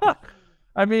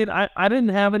 I mean, I didn't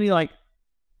have any like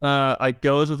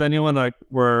goes with anyone like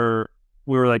where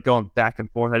we were like going back and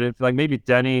forth. I didn't feel like maybe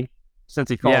Denny. Since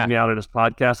he called me out on his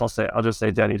podcast, I'll just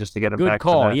say Denny just to get him back. Good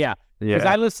call, to that. Because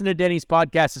I listened to Denny's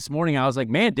podcast this morning. I was like,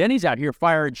 man, Denny's out here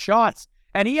firing shots.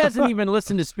 And he hasn't even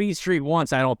listened to Speed Street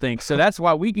once, I don't think. So that's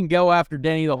why we can go after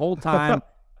Denny the whole time.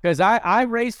 Because I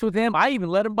raced with him. I even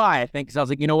let him by, I think. Because I was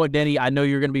like, you know what, Denny? I know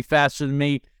you're going to be faster than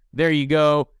me. There you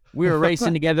go. We were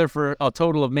racing together for a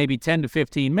total of maybe 10 to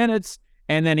 15 minutes.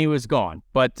 And then he was gone.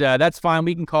 But that's fine.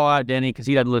 We can call out Denny because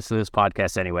he doesn't listen to this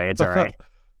podcast anyway. It's all right.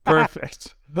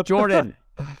 Perfect. Jordan,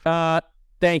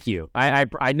 thank you.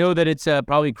 I know that it's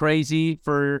probably crazy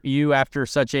for you after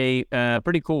such a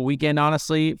pretty cool weekend,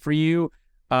 honestly, for you.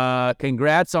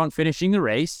 Congrats on finishing the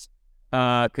race.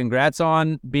 Congrats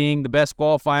on being the best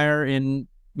qualifier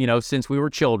since we were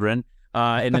children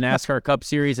in the NASCAR Cup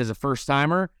Series as a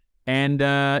first-timer. And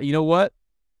you know what?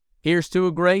 Here's to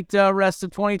a great rest of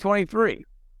 2023.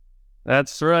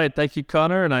 That's right. Thank you,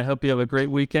 Connor, and I hope you have a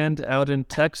great weekend out in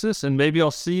Texas, and maybe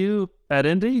I'll see you at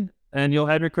Indy, and you'll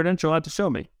have your credential out to show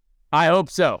me. I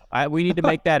hope so. We need to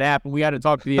make that happen. We got to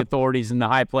talk to the authorities in the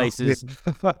high places.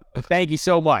 Thank you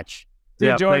so much.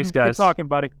 Yeah, Jordan, thanks, guys. Good talking,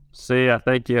 buddy. See ya.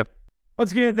 Thank you.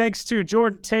 Once again, thanks to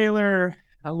Jordan Taylor.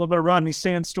 A little bit of Rodney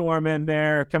Sandstorm in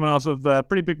there, coming off of a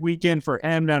pretty big weekend for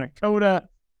him down at COTA.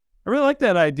 I really like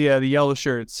that idea, the yellow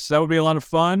shirts. That would be a lot of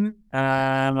fun.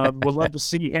 And I would love to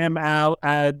see him out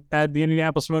at the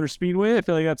Indianapolis Motor Speedway. I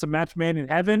feel like that's a match made in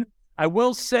heaven. I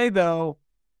will say, though,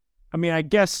 I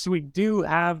guess we do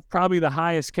have probably the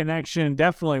highest connection,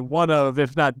 definitely one of,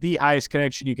 if not the highest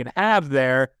connection you can have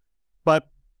there. But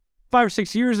 5 or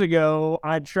 6 years ago,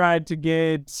 I tried to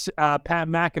get Pat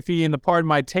McAfee and the Pardon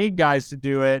My Take guys to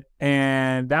do it,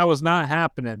 and that was not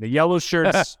happening. The yellow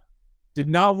shirts did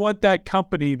not want that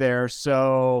company there,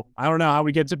 so I don't know how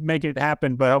we get to make it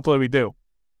happen, but hopefully we do.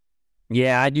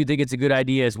 Yeah, I do think it's a good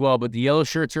idea as well, but the yellow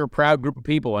shirts are a proud group of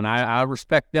people, and I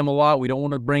respect them a lot. We don't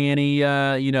want to bring any,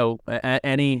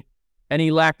 any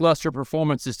lackluster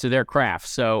performances to their craft,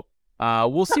 so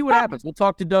we'll see what happens. We'll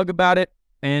talk to Doug about it,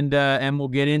 and we'll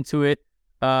get into it.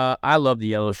 I love the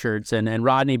yellow shirts, and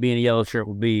Rodney being a yellow shirt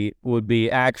would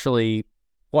be actually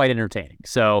quite entertaining.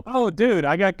 So, oh, dude,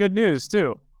 I got good news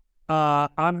too.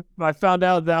 I found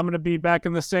out that I'm going to be back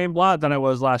in the same lot that I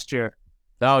was last year.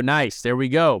 Oh, nice. There we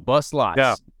go. Bus lots.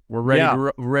 Yeah.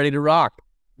 We're ready to rock.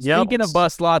 Speaking of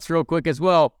bus lots real quick as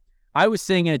well, I was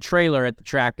sitting in a trailer at the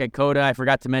track at COTA. I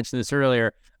forgot to mention this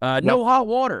earlier. No hot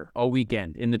water all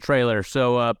weekend in the trailer.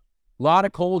 So a lot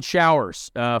of cold showers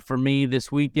for me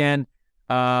this weekend.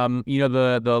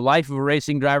 The life of a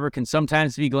racing driver can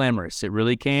sometimes be glamorous. It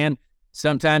really can.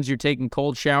 Sometimes you're taking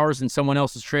cold showers in someone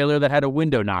else's trailer that had a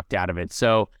window knocked out of it.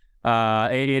 So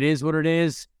it is what it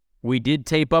is. We did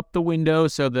tape up the window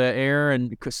so the air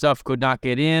and stuff could not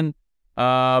get in.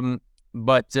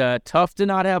 But tough to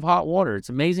not have hot water. It's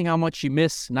amazing how much you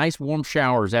miss nice warm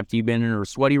showers after you've been in a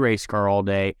sweaty race car all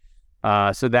day.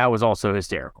 So that was also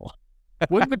hysterical.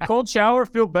 Wouldn't the cold shower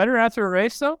feel better after a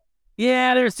race, though?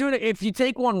 Yeah, there's doing it if you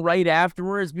take one right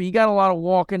afterwards, but you got a lot of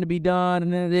walking to be done,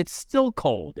 and then it's still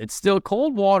cold. It's still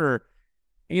cold water.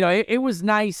 It was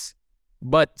nice,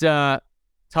 but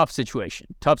tough situation.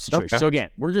 Okay. So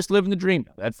again, we're just living the dream.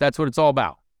 That's what it's all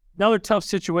about. Another tough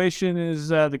situation is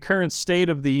the current state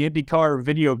of the IndyCar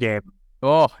video game.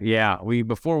 Oh yeah,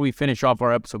 before we finish off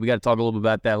our episode, we got to talk a little bit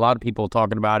about that. A lot of people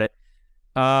talking about it.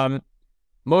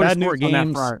 Motorsport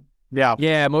games.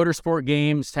 Yeah, Motorsport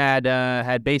Games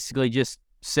had basically just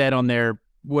said on their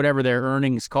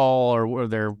earnings call or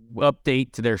their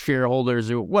update to their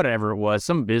shareholders or whatever it was,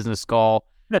 some business call,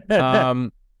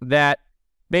 that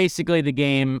basically the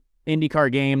game,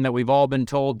 IndyCar game that we've all been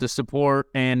told to support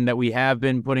and that we have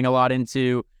been putting a lot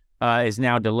into is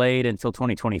now delayed until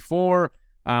 2024,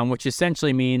 which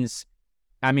essentially means,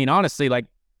 I mean, honestly, like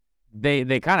they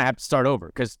kind of have to start over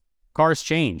because cars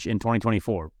change in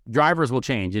 2024. Drivers will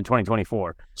change in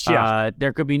 2024. Yeah.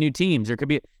 There could be new teams. There could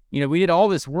be, we did all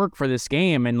this work for this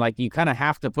game, and like you kind of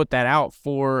have to put that out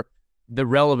for the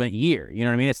relevant year. You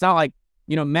know what I mean? It's not like,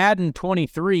 Madden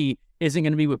 23 isn't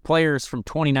going to be with players from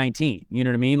 2019. You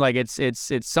know what I mean? Like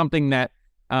it's something that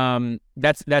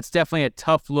that's definitely a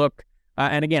tough look.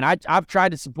 And again, I've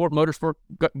tried to support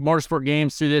motorsport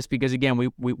games through this because again,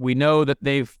 we know that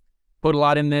they've put a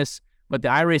lot in this, but the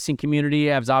iRacing community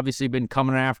has obviously been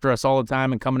coming after us all the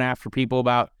time and coming after people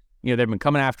about, they've been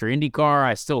coming after IndyCar.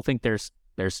 I still think there's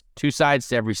two sides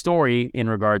to every story in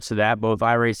regards to that, both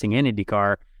iRacing and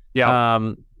IndyCar.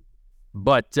 Yeah.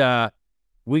 But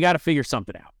we got to figure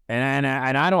something out. And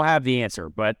I don't have the answer,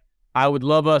 but I would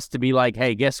love us to be like,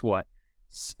 hey, guess what?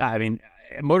 I mean,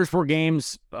 motorsport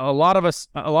games, a lot of us,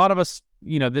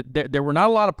 there were not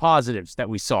a lot of positives that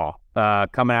we saw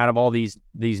coming out of all these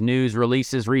news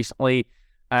releases recently.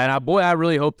 And I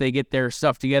really hope they get their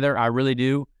stuff together. I really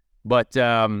do. But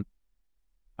I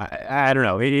don't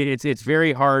know. It's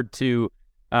very hard to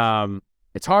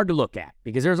it's hard to look at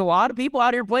because there's a lot of people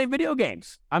out here playing video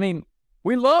games. I mean,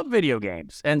 we love video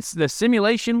games and the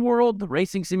simulation world, the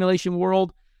racing simulation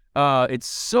world. It's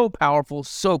so powerful,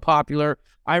 so popular.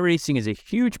 iRacing is a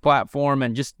huge platform,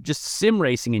 and just sim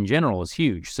racing in general is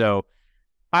huge. So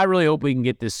I really hope we can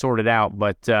get this sorted out.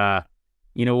 But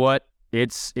you know what? It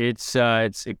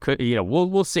could,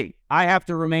 we'll see. I have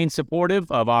to remain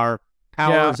supportive of our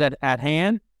powers at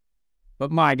hand.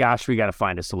 But my gosh, we got to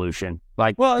find a solution.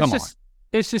 Like, come on.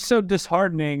 It's just so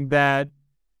disheartening that,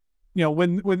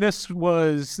 when this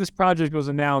project was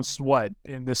announced,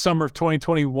 in the summer of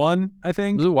 2021, I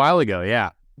think? It was a while ago,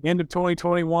 yeah. End of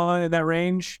 2021, in that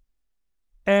range.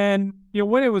 And,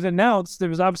 when it was announced, there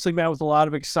was obviously met with a lot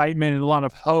of excitement and a lot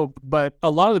of hope, but a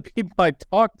lot of the people I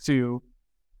talked to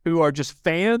who are just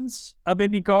fans of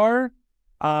IndyCar,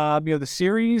 the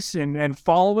series and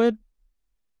follow it,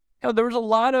 there was a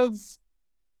lot of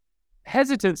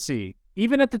hesitancy,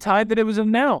 even at the time that it was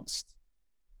announced,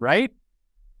 right?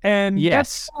 And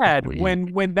that's sad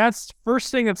when that's the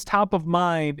first thing that's top of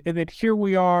mind, and then here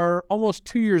we are almost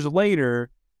 2 years later,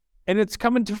 and it's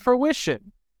coming to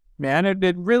fruition. Man,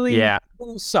 it really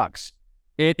sucks.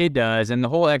 It does, and the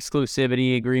whole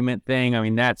exclusivity agreement thing, I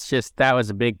mean, that was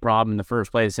a big problem in the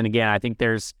first place. And again, I think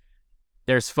there's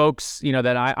folks,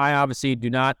 that I obviously do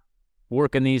not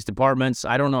work in these departments.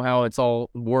 I don't know how it's all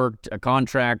worked.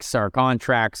 Contracts are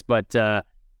contracts, but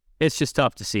it's just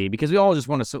tough to see because we all just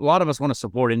a lot of us want to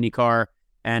support IndyCar.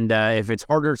 And if it's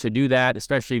harder to do that,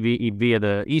 especially via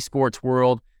the esports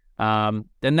world,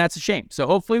 then that's a shame. So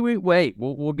hopefully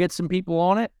we'll get some people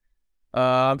on it.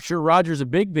 I'm sure Roger's a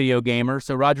big video gamer,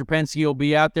 so Roger Penske will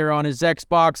be out there on his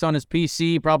Xbox, on his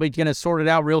PC, probably going to sort it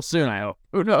out real soon, I hope.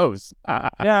 Who knows?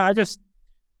 I just,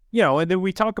 and then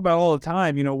we talk about all the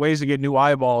time, ways to get new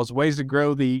eyeballs, ways to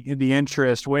grow the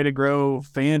interest, way to grow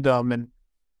fandom. And,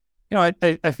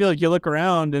 I feel like you look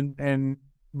around and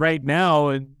right now,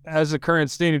 and as the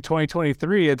current state of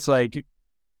 2023, it's like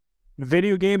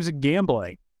video games and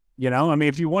gambling. I mean,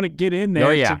 if you want to get in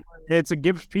there, it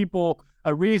gives people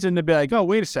a reason to be like, oh,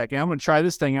 wait a second, I'm going to try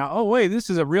this thing out. Oh, wait,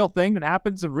 this is a real thing that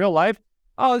happens in real life.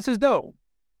 Oh, this is dope.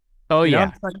 Oh,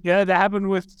 yeah. That happened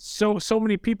with so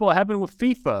many people. It happened with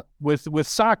FIFA, with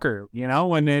soccer,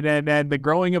 and the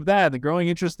growing of that, the growing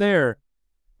interest there.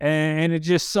 And it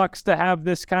just sucks to have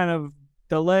this kind of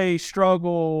delay,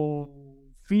 struggle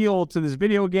feel to this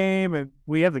video game. And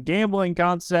we have the gambling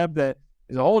concept that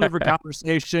is a whole different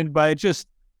conversation, but it just,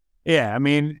 I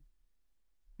mean,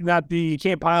 you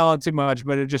can't pile on too much,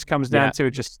 but it just comes down to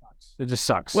it just sucks. It just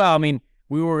sucks. Well, I mean,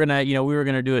 we were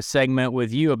gonna do a segment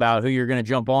with you about who you're gonna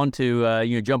jump on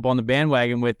the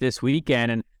bandwagon with this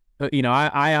weekend, and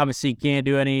I obviously can't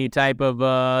do any type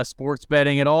of sports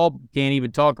betting at all. Can't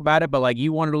even talk about it. But like,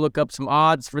 you wanted to look up some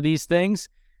odds for these things,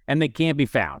 and they can't be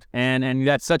found. And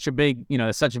that's such a big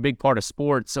part of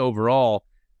sports overall.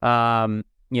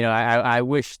 I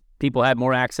wish people had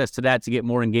more access to that to get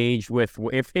more engaged with,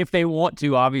 if they want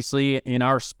to, obviously, in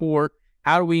our sport.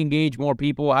 How do we engage more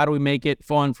people? How do we make it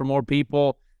fun for more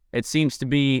people? It seems to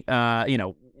be,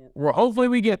 hopefully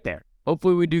we get there.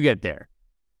 Hopefully we do get there.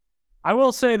 I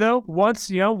will say, though, once,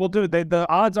 we'll do it. The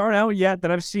odds aren't out yet that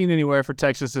I've seen anywhere for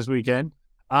Texas this weekend.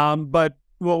 But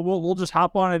we'll just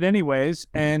hop on it anyways.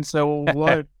 And so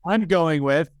what I'm going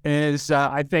with is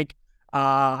I think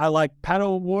I like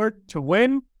Paddle Award to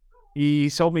win. He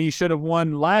told me he should have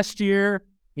won last year.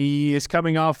 He is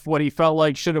coming off what he felt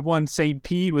like should have won St.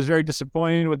 Pete. Was very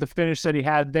disappointed with the finish that he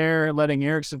had there, letting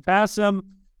Ericsson pass him.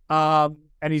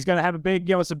 And he's going to have a big,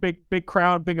 it's a big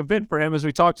crowd, big event for him. As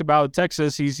we talked about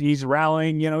Texas, he's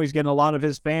rallying, he's getting a lot of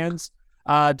his fans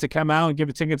to come out and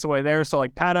give tickets away there. So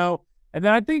like Pato. And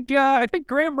then I think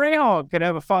Graham Rahal could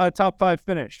have a top 5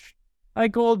 finish. I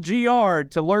think old GR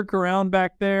to lurk around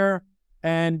back there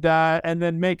and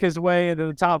then make his way into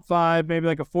the top 5, maybe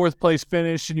like a 4th place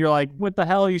finish. And you're like, what the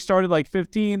hell? You started like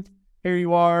 15th. Here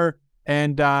you are.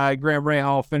 And Graham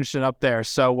Rahal finishing up there.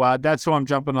 So that's who I'm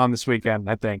jumping on this weekend,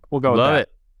 I think. We'll go with that. Love it.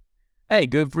 Hey,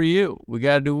 good for you. We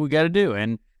got to do what we got to do.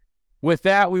 And with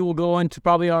that, we will go into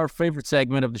probably our favorite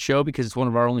segment of the show because it's one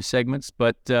of our only segments.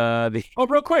 But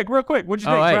real quick. What'd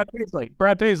you think? Hey.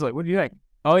 Brad Paisley. What do you think?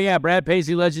 Oh, yeah. Brad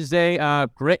Paisley, Legends Day.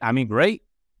 Great. I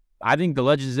think the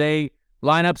Legends Day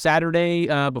lineup Saturday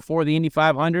before the Indy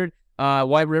 500,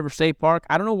 White River State Park.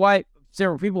 I don't know why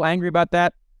there were people angry about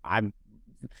that.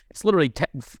 It's literally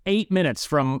 8 minutes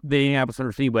from the Indianapolis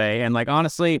Motor Speedway. And,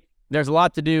 honestly, there's a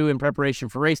lot to do in preparation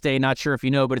for race day. Not sure if you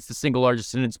know, but it's the single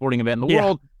largest sporting event in the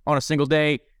world on a single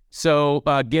day. So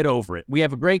get over it. We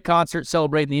have a great concert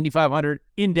celebrating the Indy 500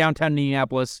 in downtown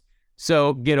Indianapolis.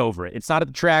 So get over it. It's not at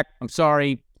the track. I'm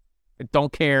sorry. I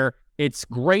don't care. It's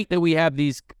great that we have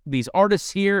these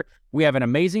artists here. We have an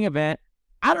amazing event.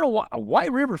 I don't know why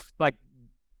White River,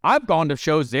 I've gone to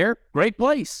shows there. Great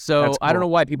place. So cool. I don't know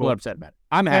why people are upset about it.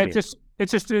 I'm happy.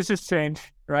 It's just change,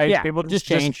 right? Yeah, people just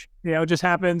change. It just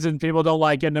happens, and people don't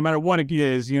like it, no matter what it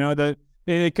is.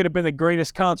 It could have been the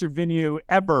greatest concert venue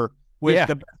ever with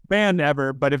the best band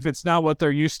ever, but if it's not what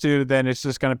they're used to, then it's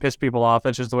just going to piss people off.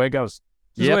 That's just the way it goes.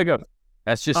 The way it goes.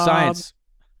 That's just science.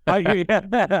 I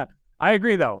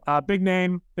agree, though. Big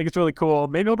name. I think it's really cool.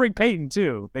 Maybe they'll bring Peyton,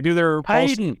 too. They do their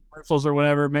commercials or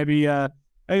whatever. Maybe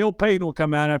old Peyton will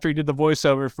come out after he did the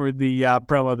voiceover for the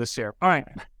promo this year. All right.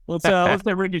 Let's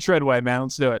let Ricky Treadway, man.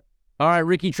 Let's do it. All right,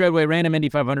 Ricky Treadway, random Indy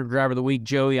 500 driver of the week.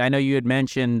 Joey, I know you had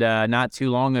mentioned not too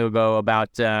long ago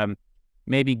about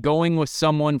maybe going with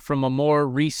someone from a more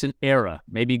recent era,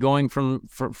 maybe going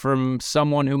from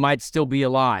someone who might still be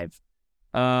alive.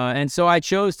 And so I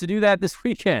chose to do that this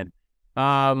weekend.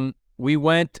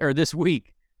 This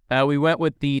week, we went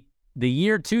with the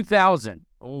year 2000,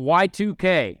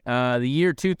 Y2K. The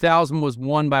year 2000 was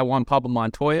won by Juan Pablo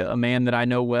Montoya, a man that I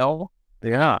know well.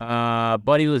 Yeah.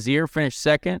 Buddy Lazier finished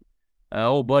second.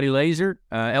 Old Buddy Laser.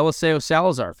 Eliseo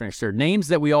Salazar finished third. Names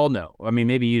that we all know. I mean,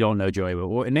 maybe you don't know, Joey,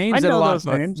 but names that a lot of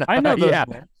names. I know those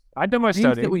names. I did my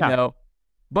study. That we know.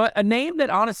 But a name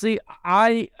that honestly,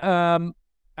 I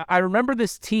remember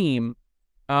this team,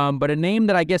 but a name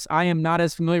that I guess I am not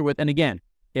as familiar with. And again,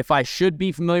 if I should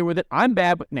be familiar with it, I'm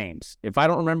bad with names. If I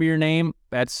don't remember your name,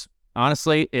 that's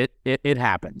honestly, it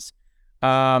happens.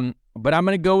 But I'm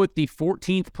going to go with the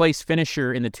 14th place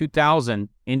finisher in the 2000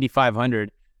 Indy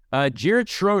 500, Jarrett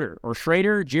Schroeder, or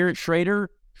Schrader, Jarrett Schrader,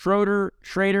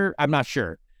 Schrader, I'm not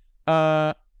sure.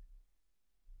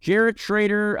 Jarrett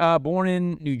Schrader, born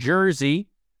in New Jersey,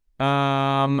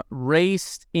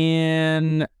 raced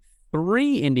in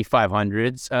 3 Indy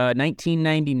 500s,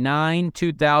 1999,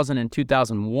 2000, and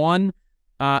 2001.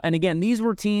 And again, these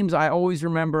were teams I always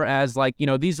remember as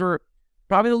these were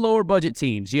probably the lower budget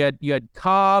teams. You had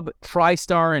Cobb,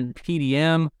 TriStar, and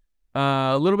PDM,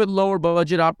 a little bit lower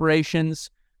budget operations,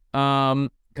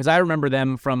 because I remember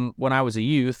them from when I was a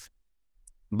youth.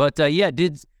 But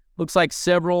looks like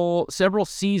several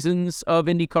seasons of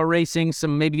IndyCar racing,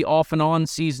 some maybe off and on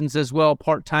seasons as well,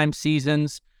 part-time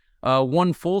seasons.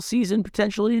 One full season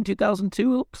potentially in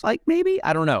 2002, looks like maybe.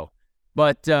 I don't know.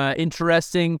 But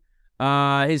interesting.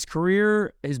 His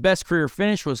best career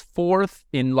finish was 4th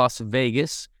in Las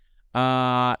Vegas.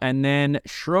 And then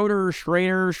Schrader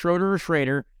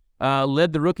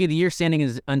led the Rookie of the Year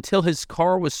standing until his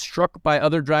car was struck by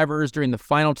other drivers during the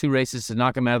final 2 races to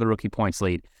knock him out of the rookie points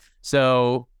lead.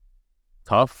 So,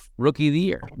 tough Rookie of the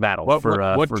Year battle what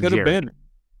could have been.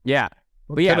 Yeah.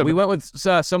 We went with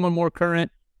someone more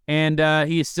current, and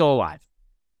he is still alive.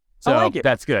 So, I like it.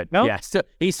 That's good. Nope. Yeah,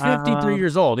 he's 53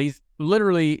 years old. He's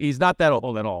not that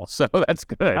old at all. So, that's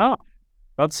good. Oh,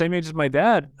 about the same age as my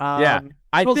dad. I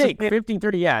think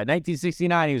 1530.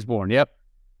 1969 he was born. Yep.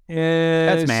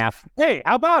 That's math. Hey,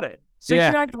 how about it?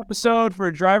 69th episode for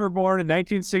a driver born in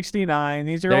 1969.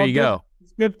 These are there all you good. Go.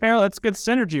 It's good parallel. That's good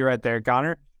synergy right there,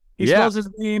 Connor. He spells his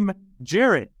name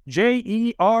Jarrett,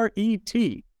 Jeret.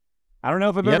 I don't know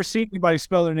if I've ever seen anybody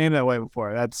spell their name that way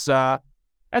before. That's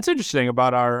interesting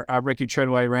about our Ricky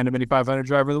Treadway Random Indy 500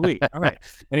 driver of the week. All right,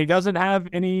 and he doesn't have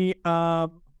any.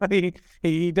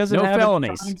 He doesn't have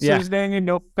felonies. His name,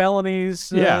 no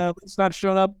felonies. It's not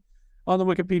shown up on the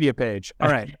Wikipedia page. All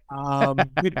right.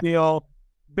 Good deal.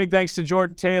 Big thanks to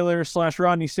Jordan Taylor /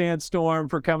 Rodney Sandstorm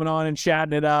for coming on and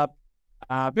chatting it up.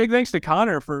 Big thanks to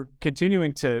Connor for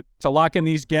continuing to lock in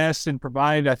these guests and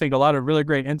provide, I think, a lot of really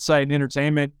great insight and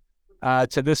entertainment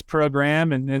to this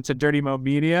program and to Dirty Mo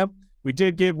Media. We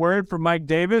did get word from Mike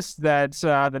Davis that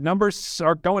the numbers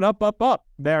are going up.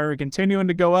 They're continuing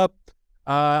to go up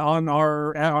on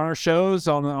our shows,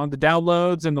 on the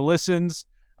downloads and the listens.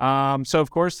 So of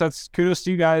course, that's kudos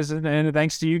to you guys and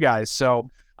thanks to you guys. So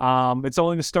it's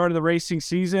only the start of the racing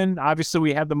season. Obviously,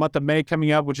 we have the month of May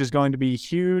coming up, which is going to be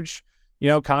huge. You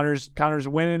know, Connor's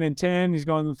winning in 10. He's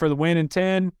going for the win in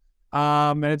 10.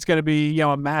 And it's going to be, you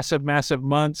know, a massive, massive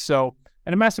month. So,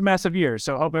 and a massive, massive year.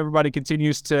 So hope everybody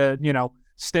continues to, you know,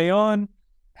 stay on,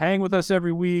 hang with us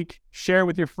every week, share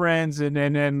with your friends.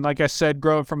 And like I said,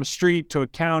 grow it from a street to a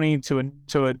county, to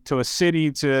a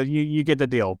city, to you get the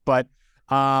deal. But,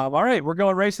 all right, we're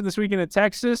going racing this weekend in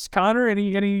Texas. Connor,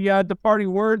 any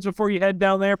departing words before you head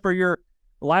down there for your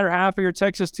latter half of your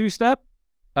Texas two-step?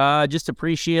 Just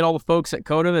appreciate all the folks at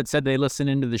COTA that said they listened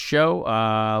into the show.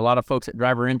 A lot of folks at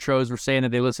Driver Intros were saying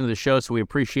that they listen to the show, so we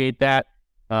appreciate that.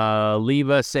 Leave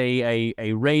us a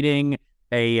rating,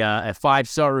 a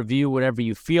 5-star review, whatever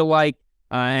you feel like,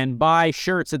 and buy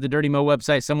shirts at the Dirty Mo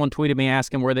website. Someone tweeted me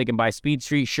asking where they can buy Speed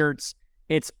Street shirts.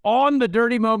 It's on the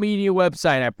Dirty Mo Media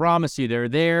website. I promise you, they're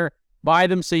there. Buy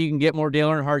them so you can get more Dale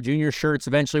Earnhardt Jr. shirts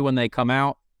eventually when they come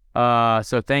out.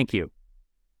 So thank you.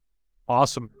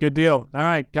 Awesome. Good deal. All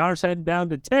right. Connor's heading down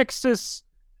to Texas,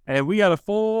 and we got a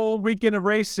full weekend of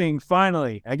racing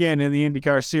finally, again, in the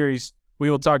IndyCar series. We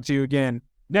will talk to you again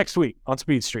next week on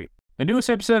Speed Street. The newest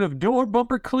episode of Door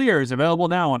Bumper Clear is available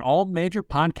now on all major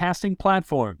podcasting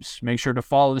platforms. Make sure to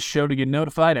follow the show to get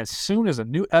notified as soon as a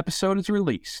new episode is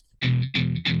released.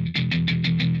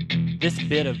 This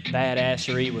bit of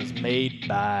badassery was made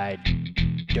by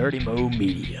Dirty Mo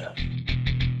Media.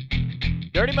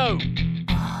 Dirty Mo!